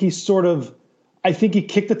think he's sort of. I think he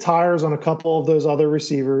kicked the tires on a couple of those other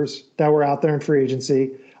receivers that were out there in free agency.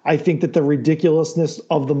 I think that the ridiculousness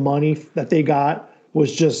of the money that they got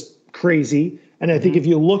was just crazy. And I think if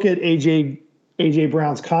you look at AJ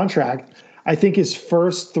Brown's contract, I think his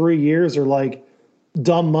first 3 years are like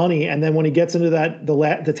dumb money, and then when he gets into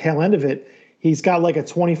the tail end of it, he's got like a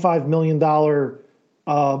 $25 million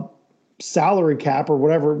salary cap or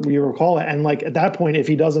whatever you recall it. And like at that point, if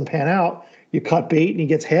he doesn't pan out, you cut bait and he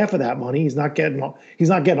gets half of that money. He's not getting all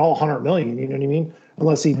 100 million. You know what I mean?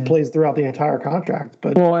 Unless he plays throughout the entire contract.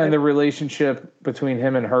 But and the relationship between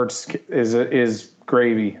him and Hurts is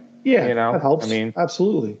gravy. Yeah, that helps. I mean,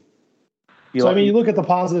 absolutely. You look at the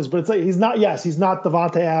positives, but it's like he's not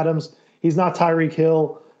Devontae Adams. He's not Tyreek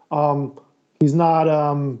Hill. He's not.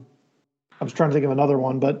 I was trying to think of another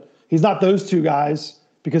one, but he's not those two guys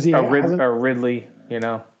because he Ridley.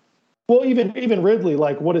 Well, even Ridley,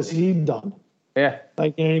 like, what has he done? Yeah,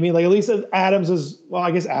 like, you know what I mean. Like, at least Adams is. Well,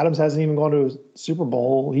 I guess Adams hasn't even gone to a Super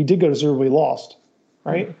Bowl. He did go to Super Bowl. He lost,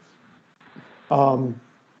 right?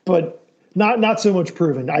 But not so much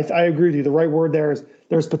proven. I agree with you. The right word there is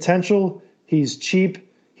there's potential. He's cheap.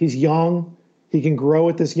 He's young. He can grow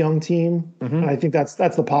with this young team. Mm-hmm. And I think that's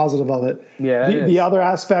the positive of it. Yeah. The other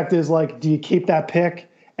aspect is, like, do you keep that pick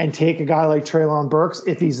and take a guy like Treylon Burks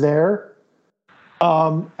if he's there,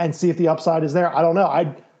 and see if the upside is there? I don't know.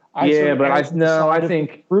 I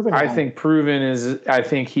think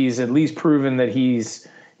he's at least proven that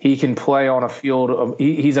he can play on a field of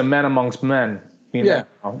he's a man amongst men.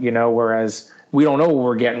 Whereas we don't know what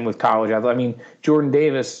we're getting with college. I mean, Jordan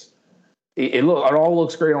Davis, it all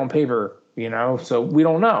looks great on paper, so we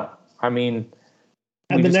don't know. I mean,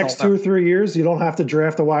 and the next 2 or 3 years, you don't have to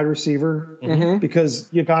draft a wide receiver because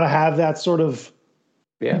you got to have that sort of.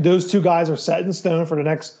 Yeah. Those two guys are set in stone for the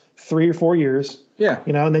next 3 or 4 years. Yeah.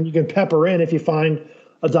 And then you can pepper in if you find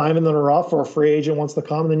a diamond in the rough or a free agent wants to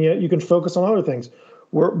come, and then you can focus on other things.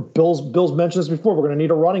 Bill's mentioned this before. We're going to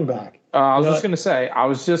need a running back. I was just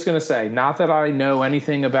going to say, not that I know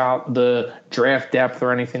anything about the draft depth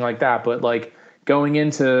or anything like that, but like going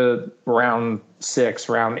into round 6,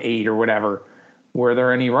 round 8 or whatever, were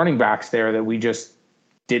there any running backs there that we just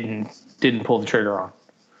didn't pull the trigger on?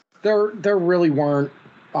 There really weren't.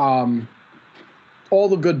 All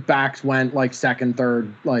the good backs went like second,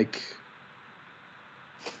 third, like.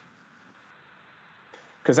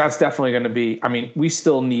 Because that's definitely going to be. I mean, we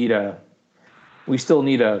still need a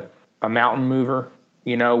mountain mover.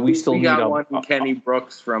 We got one Kenny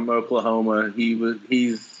Brooks from Oklahoma. He's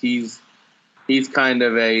kind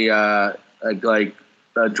of a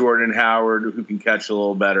Jordan Howard who can catch a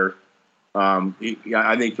little better.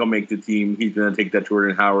 I think he'll make the team. He's going to take that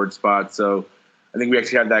Jordan Howard spot. So I think we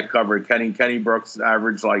actually have that covered. Kenny Brooks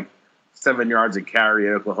averaged like 7 yards a carry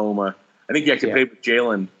at Oklahoma. I think he actually played with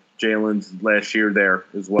Jalen's last year there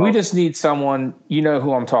as well. We just need someone. You know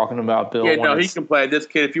who I'm talking about, Bill. Yeah, he can play. This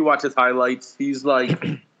kid, if you watch his highlights, he's like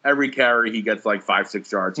every carry he gets like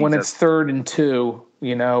 5-6 yards. When it's 3rd and 2,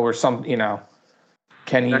 or some,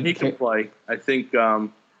 can he? He can play. I think I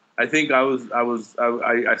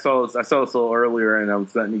saw this a little earlier, and I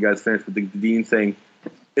was letting you guys finish with the Dean thing.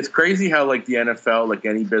 It's crazy how like the NFL, like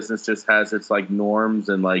any business, just has its like norms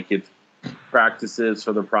and like its practices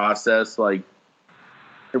for the process. Like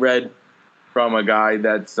I read from a guy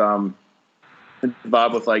that's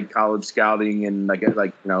involved with like college scouting and and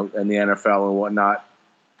the NFL and whatnot.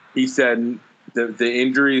 He said the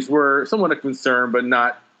injuries were somewhat a concern, but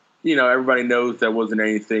not. Everybody knows there wasn't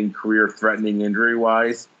anything career-threatening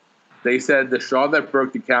injury-wise. They said the straw that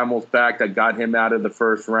broke the camel's back that got him out of the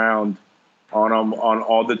first round on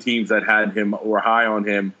all the teams that had him or high on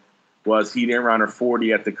him was he didn't run a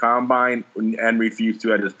 40 at the combine and refused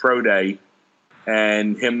to at his pro day.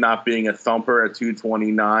 And him not being a thumper at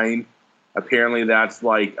 229, apparently that's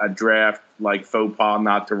like a draft like faux pas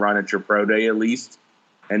not to run at your pro day at least.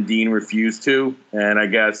 And Dean refused to. And I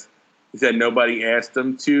guess he said nobody asked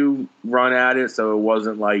him to run at it, so it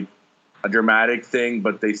wasn't like a dramatic thing.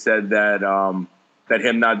 But they said that that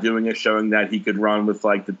him not doing it, showing that he could run with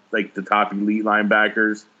like the top elite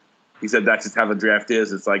linebackers. He said that's just how the draft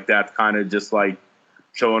is. It's like that's kind of just like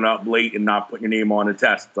showing up late and not putting your name on a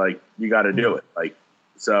test. Like you got to do it. Like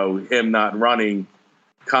so, him not running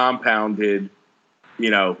compounded,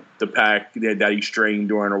 the pack that he strained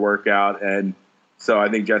during a workout, and so I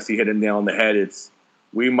think Jesse hit a nail on the head.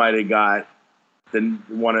 We might have got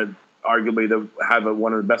one of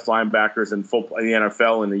the best linebackers in the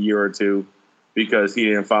NFL in a year or two because he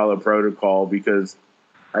didn't follow protocol. Because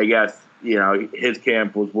I guess his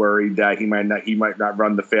camp was worried that he might not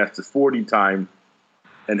run the fastest 40 time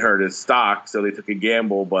and hurt his stock, so they took a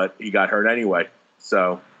gamble, but he got hurt anyway.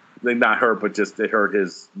 So they not hurt, but just it hurt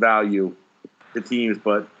his value to teams.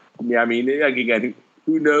 But yeah, I mean, again,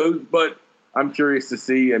 who knows? But I'm curious to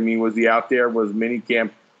see. I mean, was he out there? Was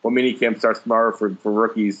minicamp? Well, minicamp starts tomorrow for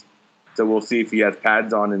rookies, so we'll see if he has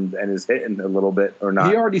pads on and is hitting a little bit or not.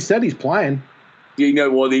 He already said he's playing.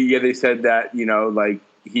 They said that like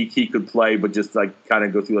he could play, but just like kind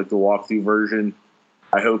of go through like the walkthrough version.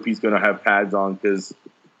 I hope he's going to have pads on because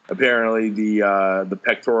apparently the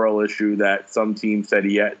pectoral issue that some teams said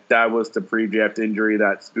he had, that was the pre-draft injury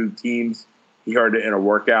that spooked teams. He heard it in a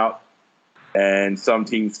workout, and some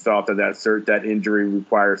teams thought that injury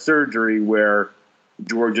required surgery, where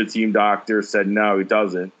Georgia team doctor said no, it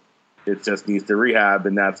doesn't. It just needs to rehab,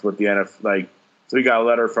 and that's what the NFL like. So he got a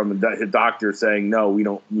letter from his doctor saying no, we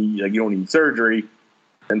don't need you don't need surgery,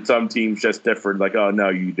 and some teams just differed like, oh no,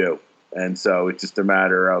 you do, and so it's just a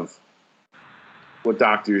matter of what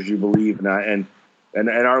doctors you believe, and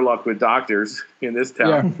our luck with doctors in this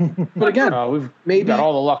town. Yeah. But again, we've got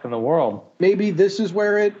all the luck in the world. Maybe this is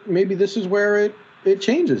where it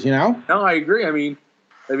changes. You know? No, I agree. I mean,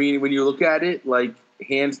 when you look at it, like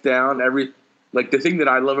hands down, the thing that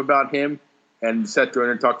I love about him, and Seth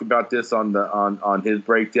Joyner talked about this on his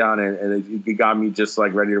breakdown, and it got me just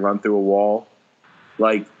like ready to run through a wall.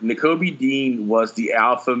 Like Nakobe Dean was the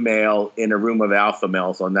alpha male in a room of alpha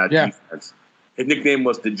males on that defense. His nickname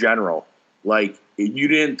was the General. Like you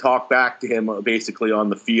didn't talk back to him basically on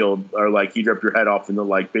the field, or like he'd rip your head off in the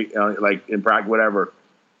like in practice, whatever.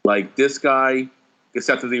 Like this guy,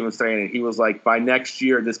 Seth was even saying it. He was like, by next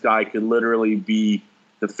year, this guy could literally be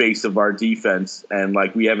the face of our defense, and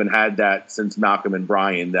like we haven't had that since Malcolm and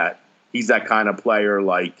Brian. That he's that kind of player,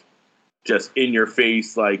 like just in your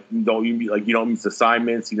face, like you don't miss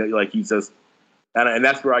assignments. You know, like he's just, and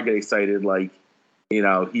that's where I get excited. Like, you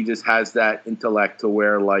know, he just has that intellect to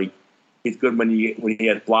where like he's good when he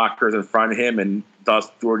has blockers in front of him, and thus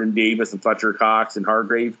Jordan Davis and Fletcher Cox and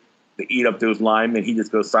Hargrave to eat up those linemen. He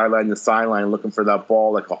just goes sideline to sideline looking for that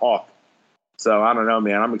ball like a hawk. So I don't know,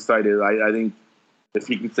 man. I'm excited. I think if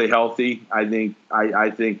he can stay healthy, I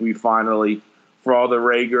think we finally, for all the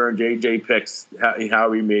Rager and JJ picks, how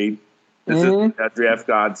we made. This is that draft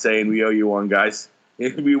god saying we owe you one, guys.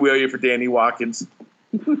 We owe you for Danny Watkins.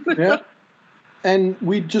 Yeah. And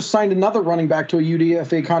we just signed another running back to a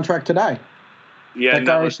UDFA contract today. Yeah, that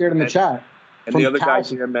guy I shared in the chat. And the other guy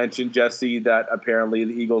you mentioned, Jesse, that apparently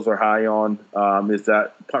the Eagles are high on is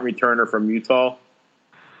that punt returner from Utah.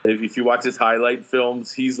 If you watch his highlight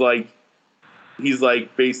films, he's like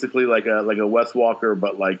basically like a Wes Walker,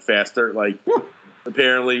 but like faster. Like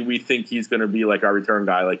apparently we think he's going to be like our return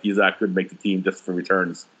guy. Like he's that good to make the team just for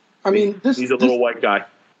returns. I mean, he's a little white guy.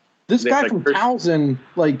 This guy from Towson,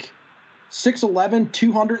 like 6'11",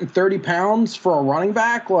 230 pounds for a running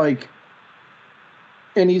back, like,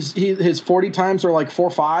 and his 40 times are like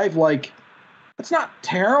 4.5. Like, that's not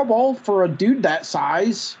terrible for a dude that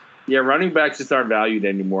size. Yeah, running backs just aren't valued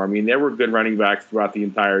anymore. I mean, there were good running backs throughout the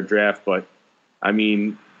entire draft, but I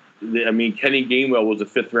mean, Kenny Gainwell was a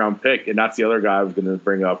 5th-round pick, and that's the other guy I was going to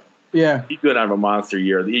bring up. Yeah, he's going to have a monster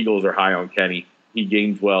year. The Eagles are high on Kenny. He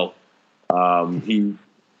gains well. He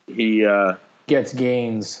gets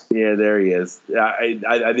gains. Yeah, there he is.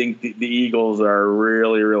 I think the Eagles are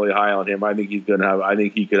really, really high on him. I think he's going to have. I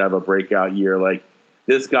think he could have a breakout year. Like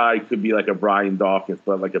this guy could be like a Brian Dawkins,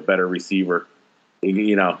 but like a better receiver.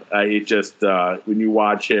 You know, it just when you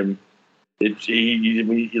watch him, he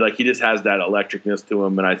just has that electricness to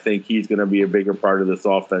him, and I think he's going to be a bigger part of this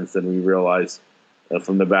offense than we realize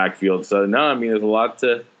from the backfield. So no, I mean there's a lot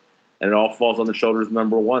to, and it all falls on the shoulders of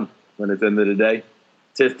number one. When at the end of the day,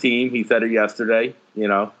 it's his team. He said it yesterday. You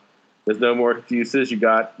know, there's no more excuses. You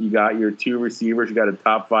got your 2 receivers. You got a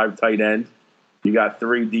top 5 tight end. You got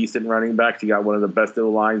 3 decent running backs. You got one of the best of the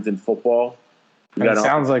lines in football. It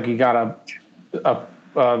sounds like you got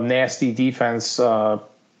a nasty defense. On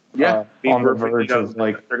the verge of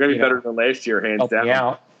like they're going to be better than last year, hands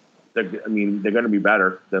down. They're going to be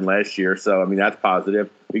better than last year. So I mean that's positive.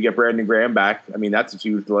 We get Brandon Graham back. I mean that's a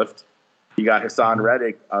huge lift. You got Hassan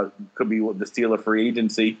Reddick, could be the steal of free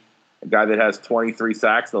agency, a guy that has 23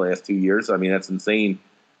 sacks the last 2 years. I mean that's insane.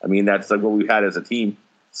 I mean that's like what we've had as a team.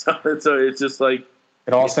 So it's just like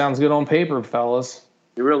it all sounds good on paper, fellas.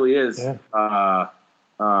 It really is. Yeah.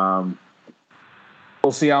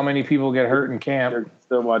 We'll see how many people get hurt in camp. There's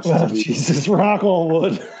so much. Jesus, rock on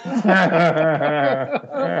wood.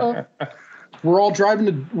 We're all driving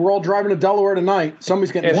to Delaware tonight.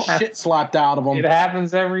 Somebody's getting shit slapped out of them. It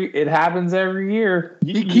happens every year.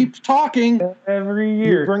 He keeps talking every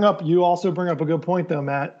year. You also bring up a good point though,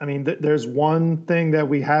 Matt. I mean, there's one thing that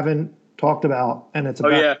we haven't talked about, and it's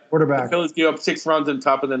about quarterback. The Phillies gave up 6 runs on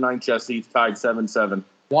top of the 9th. Jesse, he's tied 7-7.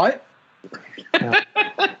 What? Yeah.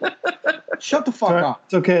 Shut the fuck up.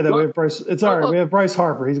 It's okay that we have Bryce. It's all right. We have Bryce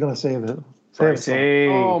Harper. He's going to save it.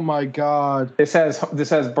 Oh my God! This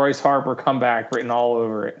has Bryce Harper comeback written all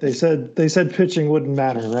over it. They said pitching wouldn't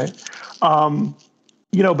matter, right?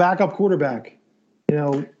 Backup quarterback. You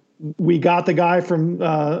know, we got the guy from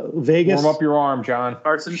Vegas. Warm up your arm, John.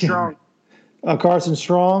 Carson Strong. Carson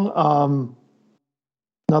Strong.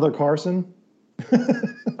 Another Carson.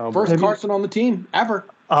 First Carson on the team ever.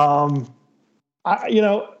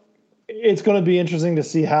 It's going to be interesting to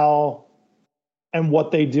see how and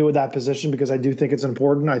what they do with that position, because I do think it's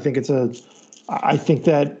important. I think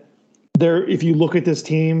that if you look at this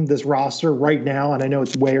team, this roster right now, and I know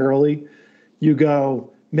it's way early, you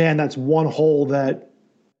go, man, that's one hole that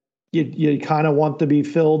you kind of want to be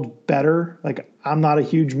filled better. Like, I'm not a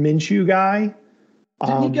huge Minshew guy.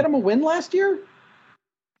 Didn't he get him a win last year?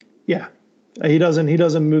 Yeah. He doesn't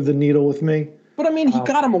move the needle with me. But I mean, he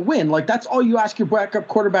got him a win. Like, that's all you ask your backup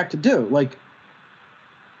quarterback to do. Like,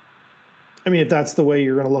 I mean, if that's the way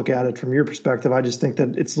you're going to look at it from your perspective, I just think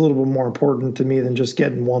that it's a little bit more important to me than just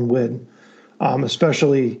getting one win,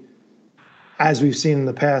 especially as we've seen in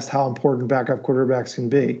the past how important backup quarterbacks can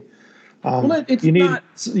be.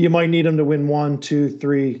 You might need them to win 1, 2,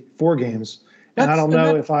 3, 4 games, and I don't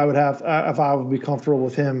know if I would be comfortable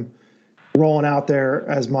with him rolling out there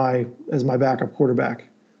as my backup quarterback.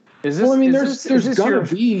 Is this your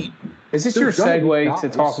segue to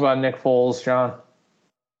talk about Nick Foles, John?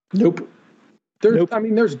 Nope. I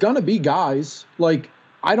mean, there's gonna be guys. Like,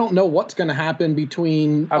 I don't know what's gonna happen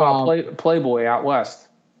between. How about Playboy out west,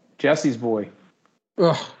 Jesse's boy?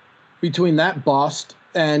 Between that bust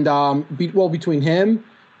and between him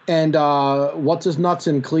and what's his nuts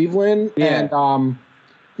in Cleveland, and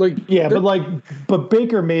but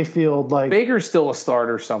Baker Mayfield, Baker's still a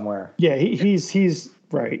starter somewhere. Yeah, he's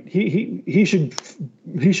right. He should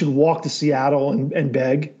walk to Seattle and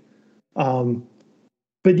beg.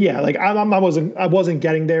 But yeah, like I wasn't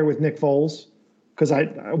getting there with Nick Foles, because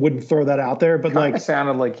I wouldn't throw that out there. But it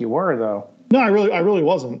sounded like you were, though. No, I really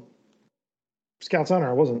wasn't. Scout Center,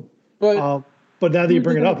 I wasn't. But now that you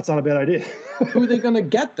bring it up, it's not a bad idea. Who are they going to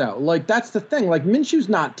get, though? Like, that's the thing. Like, Minshew's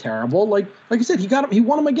not terrible. Like I said, he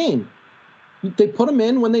won him a game. They put him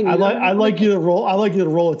in when they needed him. I like you to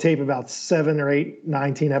roll a tape about 7 or 8,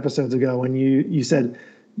 19 episodes ago when you said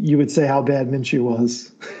you would say how bad Minshew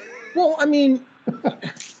was. Well, I mean,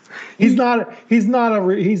 he's not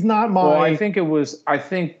my. Well, I think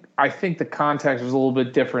the context was a little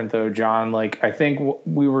bit different, though, John. Like, I think what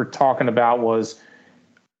we were talking about was,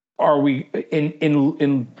 are we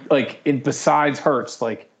in besides Hurts,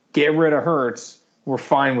 like, get rid of Hurts, we're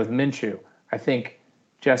fine with Minshew. I think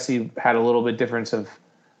Jesse had a little bit difference of,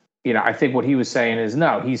 I think what he was saying is,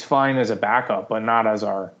 no, he's fine as a backup, but not as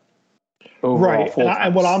our overall right.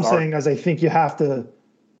 And what I'm saying is, I think you have to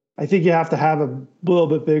have a little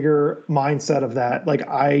bit bigger mindset of that. Like,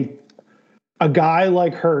 a guy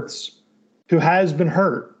like Hurts, who has been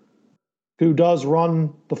hurt, who does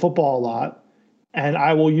run the football a lot, and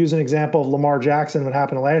I will use an example of Lamar Jackson, what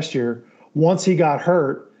happened last year. Once he got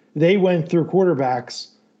hurt, they went through quarterbacks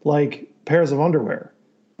like pairs of underwear.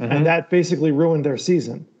 Mm-hmm. And that basically ruined their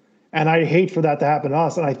season. And I hate for that to happen to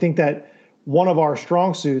us. And I think that one of our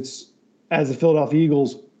strong suits as the Philadelphia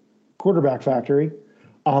Eagles quarterback factory,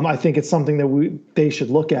 I think it's something that they should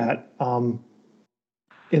look at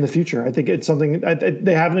in the future. I think it's something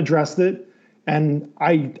they haven't addressed it. And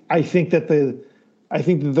I think that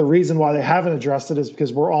the reason why they haven't addressed it is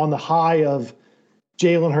because we're on the high of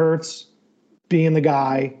Jalen Hurts being the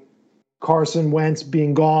guy, Carson Wentz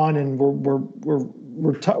being gone, and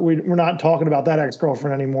we're not talking about that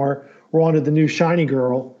ex-girlfriend anymore. We're on to the new shiny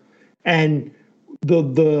girl, and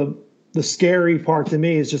the scary part to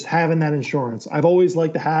me is just having that insurance. I've always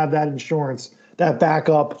liked to have that insurance, that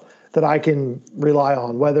backup that I can rely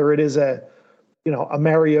on, whether it is a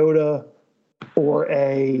Mariota or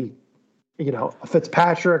a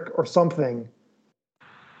Fitzpatrick or something.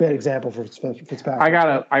 Bad example for Fitzpatrick. I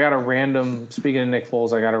got a random. Speaking of Nick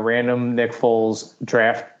Foles, I got a random Nick Foles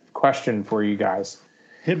draft question for you guys.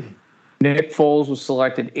 Hit me. Nick Foles was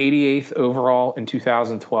selected 88th overall in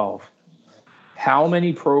 2012. How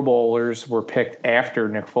many Pro Bowlers were picked after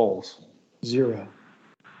Nick Foles? 0.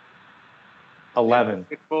 11.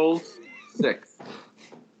 Nick Foles, 6.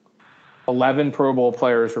 11 Pro Bowl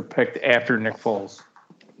players were picked after Nick Foles.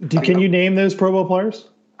 Can you name those Pro Bowl players?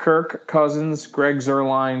 Kirk Cousins, Greg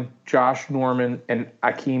Zuerlein, Josh Norman, and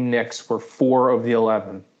Akeem Nicks were 4 of the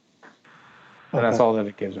 11. And that's all that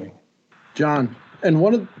it gives me. John, and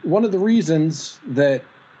one of the reasons that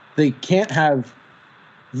they can't have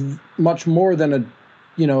much more than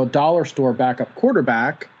a dollar store backup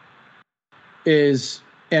quarterback is,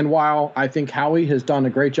 and while I think Howie has done a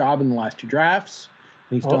great job in the last 2 drafts,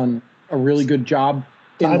 he's done a really good job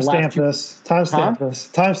in the last 2.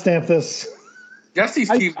 Timestamp this. Jesse's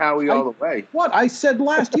Team Howie all the way. What? I said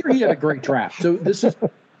last year he had a great draft. So this is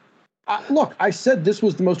look, I said this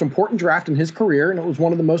was the most important draft in his career, and it was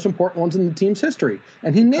one of the most important ones in the team's history,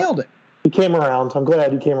 and he nailed it. came around. I'm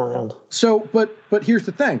glad he came around. So, but here's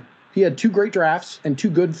the thing. He had 2 great drafts and 2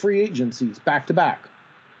 good free agencies back to back.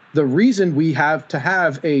 The reason we have to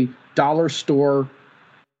have a dollar store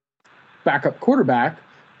backup quarterback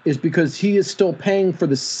is because he is still paying for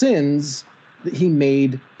the sins that he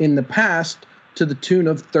made in the past to the tune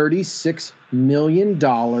of $36 million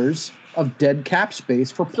of dead cap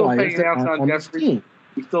space for players that aren't on this team.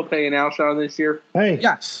 You still paying Alshon this year? Hey,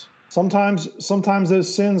 yes. Sometimes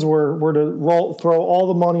those sins were to throw all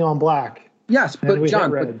the money on black. Yes, but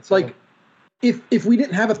John, like if we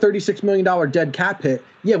didn't have a $36 million dead cap hit,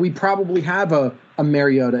 yeah, we'd probably have a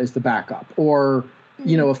Mariota as the backup, or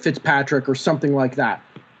a Fitzpatrick or something like that.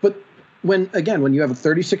 But when you have a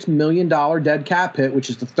 $36 million dead cap hit, which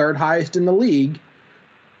is the 3rd highest in the league,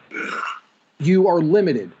 you are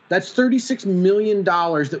limited. That's $36 million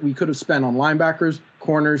that we could have spent on linebackers,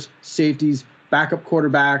 corners, safeties, backup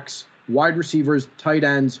quarterbacks, wide receivers, tight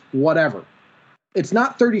ends, whatever. It's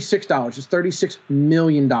not $36. It's $36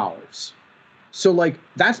 million. So, like,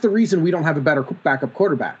 that's the reason we don't have a better backup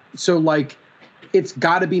quarterback. So, like, it's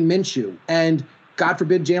got to be Minshew. And God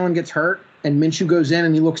forbid Jalen gets hurt and Minshew goes in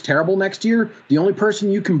and he looks terrible next year. The only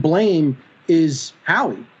person you can blame is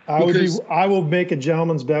Howie. I will make a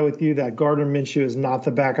gentleman's bet with you that Gardner Minshew is not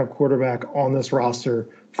the backup quarterback on this roster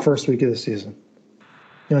first week of the season.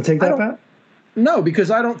 You want to take that bet? No,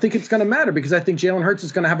 because I don't think it's going to matter, because I think Jalen Hurts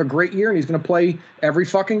is going to have a great year and he's going to play every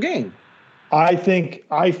fucking game. I think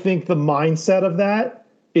the mindset of that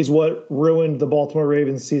is what ruined the Baltimore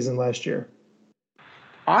Ravens season last year.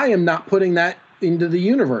 I am not putting that into the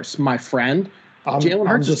universe, my friend. Jalen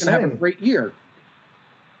Hurts is going to have a great year.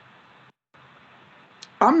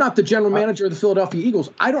 I'm not the general manager of the Philadelphia Eagles.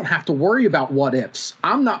 I don't have to worry about what ifs.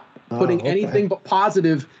 I'm not putting anything but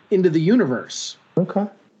positive into the universe. Okay.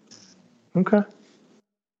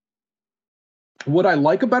 Would I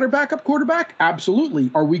like a better backup quarterback? Absolutely.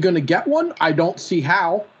 Are we going to get one? I don't see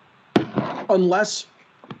how, unless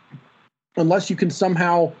you can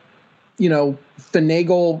somehow,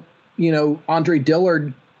 finagle, Andre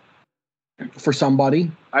Dillard for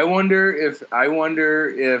somebody. I wonder if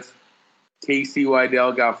Casey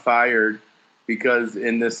Weidel got fired because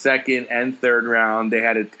in the 2nd and 3rd round they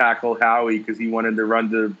had to tackle Howie because he wanted to run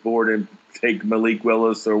the board and take Malik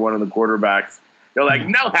Willis or one of the quarterbacks. They're like,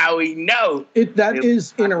 no, Howie, no. That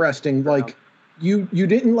is interesting. Like, you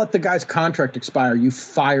didn't let the guy's contract expire. You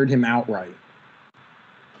fired him outright.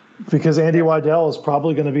 Because Andy Weidel is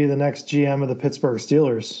probably going to be the next GM of the Pittsburgh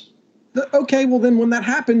Steelers. Okay, well then when that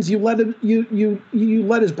happens, you let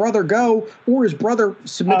his brother go, or his brother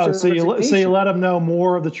submits. So you let him know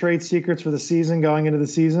more of the trade secrets for the season going into the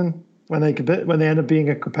season when they end up being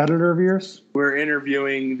a competitor of yours. We're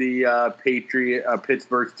interviewing the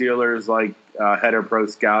Pittsburgh Steelers head of pro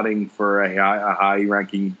scouting for a high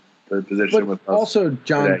ranking position with us. Also,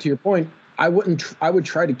 John, today. To your point, I would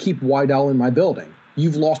try to keep Weidel in my building.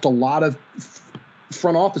 You've lost a lot of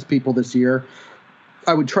front office people this year.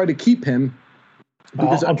 I would try to keep him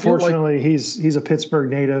because unfortunately he's a Pittsburgh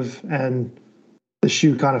native and the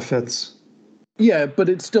shoe kind of fits. Yeah, but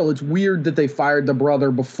it's weird that they fired the brother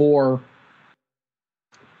before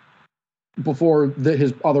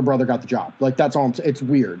his other brother got the job. Like, that's all it's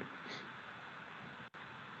weird.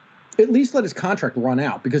 At least let his contract run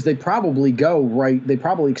out, because they probably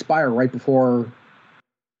expire right before,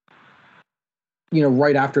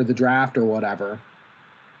 right after the draft or whatever.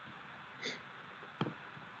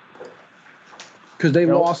 Because they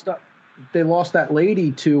lost that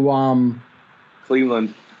lady to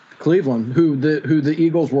Cleveland, who the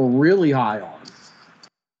Eagles were really high on.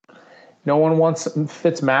 No one wants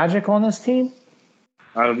Fitzmagic on this team?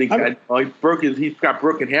 I don't think he's got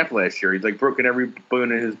broken half last year. He's broken every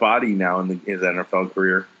bone in his body now in his NFL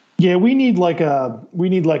career. Yeah, we need a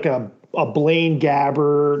Blaine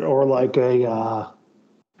Gabbert or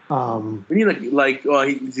we need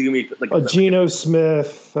he's gonna be a Geno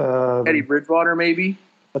Smith, Teddy Bridgewater, maybe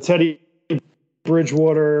a Teddy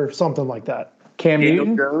Bridgewater, something like that.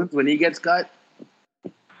 Daniel Jones when he gets cut.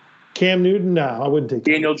 Cam Newton, no, I wouldn't take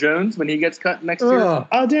Daniel Jones when he gets cut next year.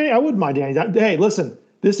 Danny, I wouldn't mind Danny. Hey, listen,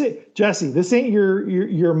 this ain't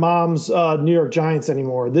your mom's New York Giants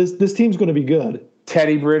anymore. This team's going to be good.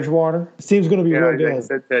 Teddy Bridgewater. This team's going to be real good. I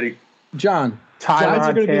said Teddy. John. Giants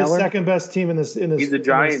are going to be the second best team in this. He's a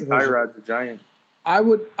Giant. Tyrod's a Giant. I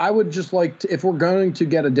would just like to, if we're going to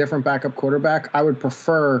get a different backup quarterback, I would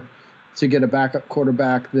prefer to get a backup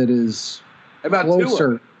quarterback that is closer.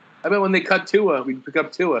 Tua? I bet when they cut Tua, we pick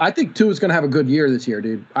up Tua. I think Tua's going to have a good year this year,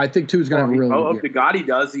 dude. I think Tua's going to have a really good year. I hope to God he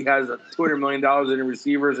does. He has $200 million in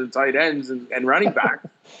receivers and tight ends and running back.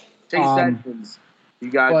 Chase Edmonds.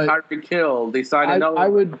 You got Tyreek Hill. They signed another.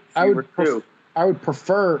 I would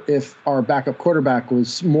prefer if our backup quarterback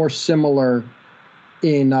was more similar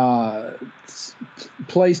in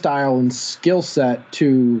play style and skill set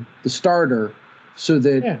to the starter, so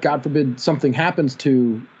that God forbid something happens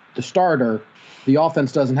to the starter, the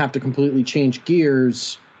offense doesn't have to completely change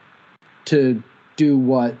gears to do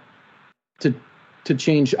what to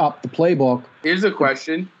change up the playbook. Here's a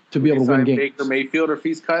question: to be able to win games. Baker Mayfield, if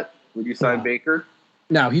he's cut, would you sign Baker?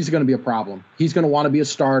 No, he's going to be a problem. He's going to want to be a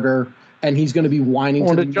starter. And he's going to be whining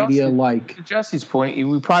to the media like. To Jesse's point,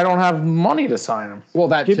 we probably don't have money to sign him. Well,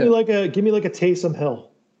 that give me like a Taysom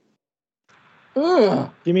Hill.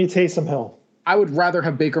 Ugh. Give me Taysom Hill. I would rather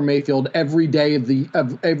have Baker Mayfield every day of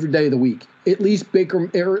the week. At least Baker,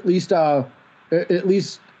 or at least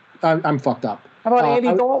I'm fucked up. How about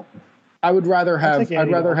Andy Dalton? I would rather have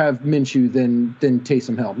Minshew than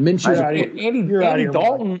Taysom Hill.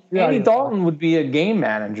 Andy Dalton would be a game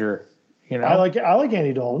manager. You know? I like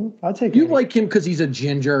Andy Dalton. I'll take you. Like him because he's a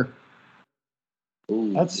ginger.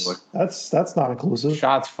 Ooh, that's not inclusive.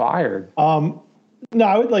 Shots fired. No,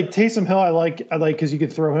 I would like Taysom Hill. I like because you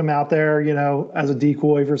could throw him out there, as a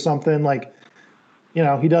decoy for something. Like, he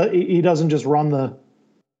doesn't just run the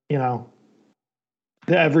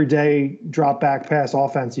everyday drop back pass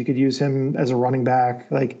offense. You could use him as a running back.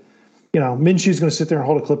 Like, Minshew's going to sit there and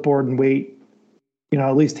hold a clipboard and wait.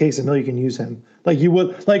 At least Taysom Hill, you can use him. Like you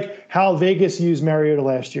would, like how Vegas used Mariota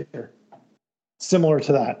last year. Similar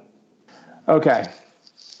to that. Okay.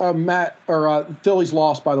 Philly's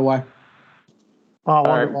lost, by the way. Oh,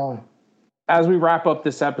 why? As we wrap up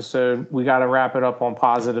this episode, we got to wrap it up on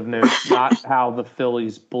positive notes, not how the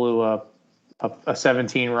Phillies blew up a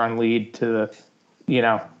 17-run lead to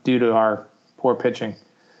due to our poor pitching.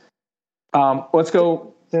 Let's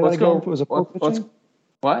go. Let's go. It was a poor pitching?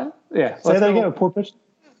 What? Yeah. Say that again. A poor pitch.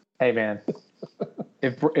 Hey man,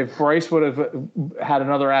 if Bryce would have had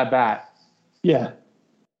another at bat,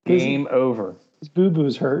 game over. His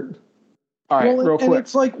boo-boo's hurt. All right, real quick. And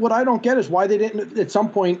it's like what I don't get is why they didn't at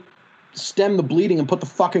some point stem the bleeding and put the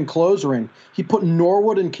fucking closer in. He put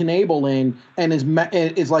Norwood and Knable in and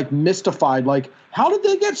is like mystified. Like, how did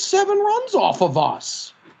they get 7 runs off of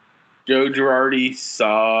us? Joe Girardi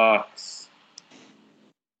sucks.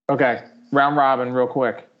 Okay, round robin, real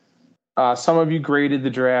quick. Some of you graded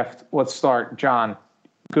the draft. Let's start. John,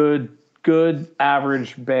 good,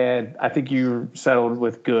 average, bad. I think you settled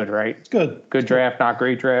with good, right? It's good. Good draft, not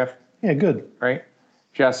great draft. Yeah, good. Right?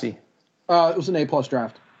 Jesse? It was an A+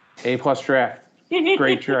 draft. A+ draft.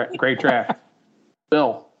 Great draft.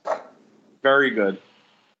 Bill? Very good.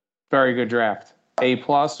 Very good draft. A+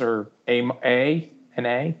 or an A?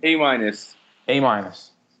 A-. A-.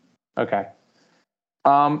 Okay.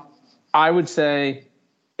 I would say,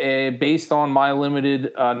 based on my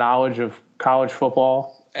limited knowledge of college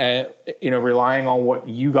football, relying on what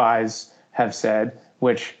you guys have said,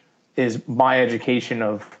 which is my education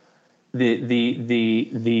of the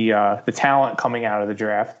talent coming out of the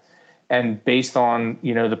draft, and based on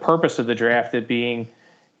the purpose of the draft, it being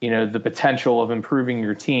the potential of improving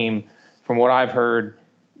your team. From what I've heard,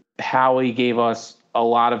 Howie gave us a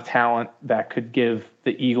lot of talent that could give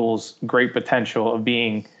the Eagles great potential of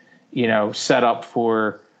being set up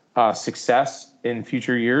for success in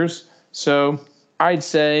future years. So I'd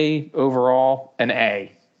say overall an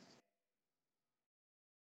A.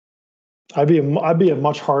 I'd be a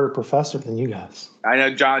much harder professor than you guys. I know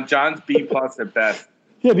John's B+ at best.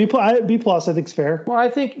 Yeah, B+. I think it's fair. Well, I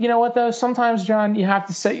think you know what though. Sometimes, John, you have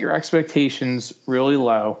to set your expectations really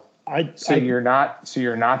low, so you're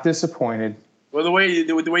not disappointed. Well, the way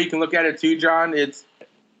you can look at it too, John, it's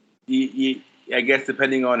I guess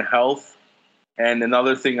depending on health. And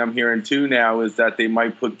another thing I'm hearing too now is that they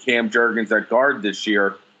might put Cam Jurgens at guard this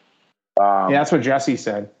year. Yeah, that's what Jesse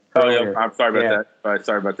said. Yeah, I'm sorry about that.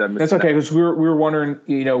 Sorry about that. That's okay, because we were wondering.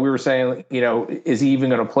 We were saying, is he even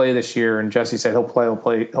going to play this year? And Jesse said he'll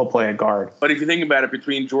play at guard. But if you think about it,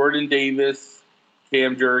 between Jordan Davis,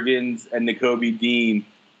 Cam Jurgens, and Nakobe Dean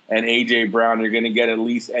and A.J. Brown, you're going to get at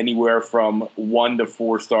least anywhere from 1 to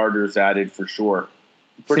 4 starters added for sure.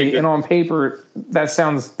 See, and on paper, that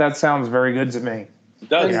sounds very good to me. It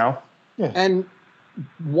does. Yeah. And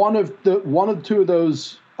one of two of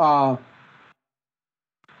those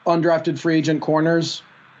undrafted free agent corners,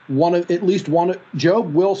 Joe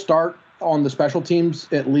will start on the special teams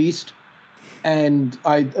at least, and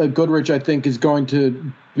Goodrich I think is going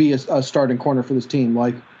to be a starting corner for this team.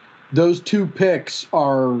 Like, those 2 picks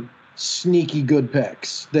are sneaky good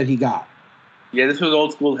picks that he got. Yeah, this was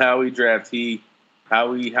old school Howie draft.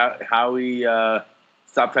 Howie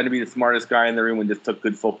stopped trying to be the smartest guy in the room and just took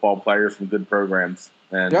good football players from good programs.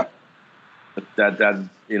 And yep. that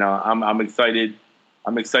you know, I'm excited.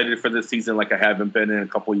 I'm excited for this season like I haven't been in a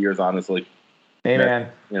couple of years, honestly. Hey, man.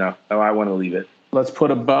 You know, I want to leave it. Let's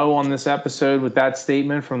put a bow on this episode with that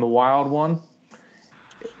statement from the Wild One.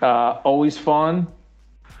 Always fun.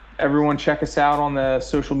 Everyone check us out on the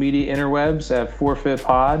social media interwebs at Forfeit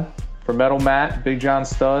Pod. For Metal Matt, Big John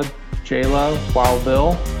Stud, J-Lo, Wild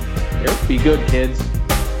Bill. Be good, kids.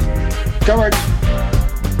 Go Birds.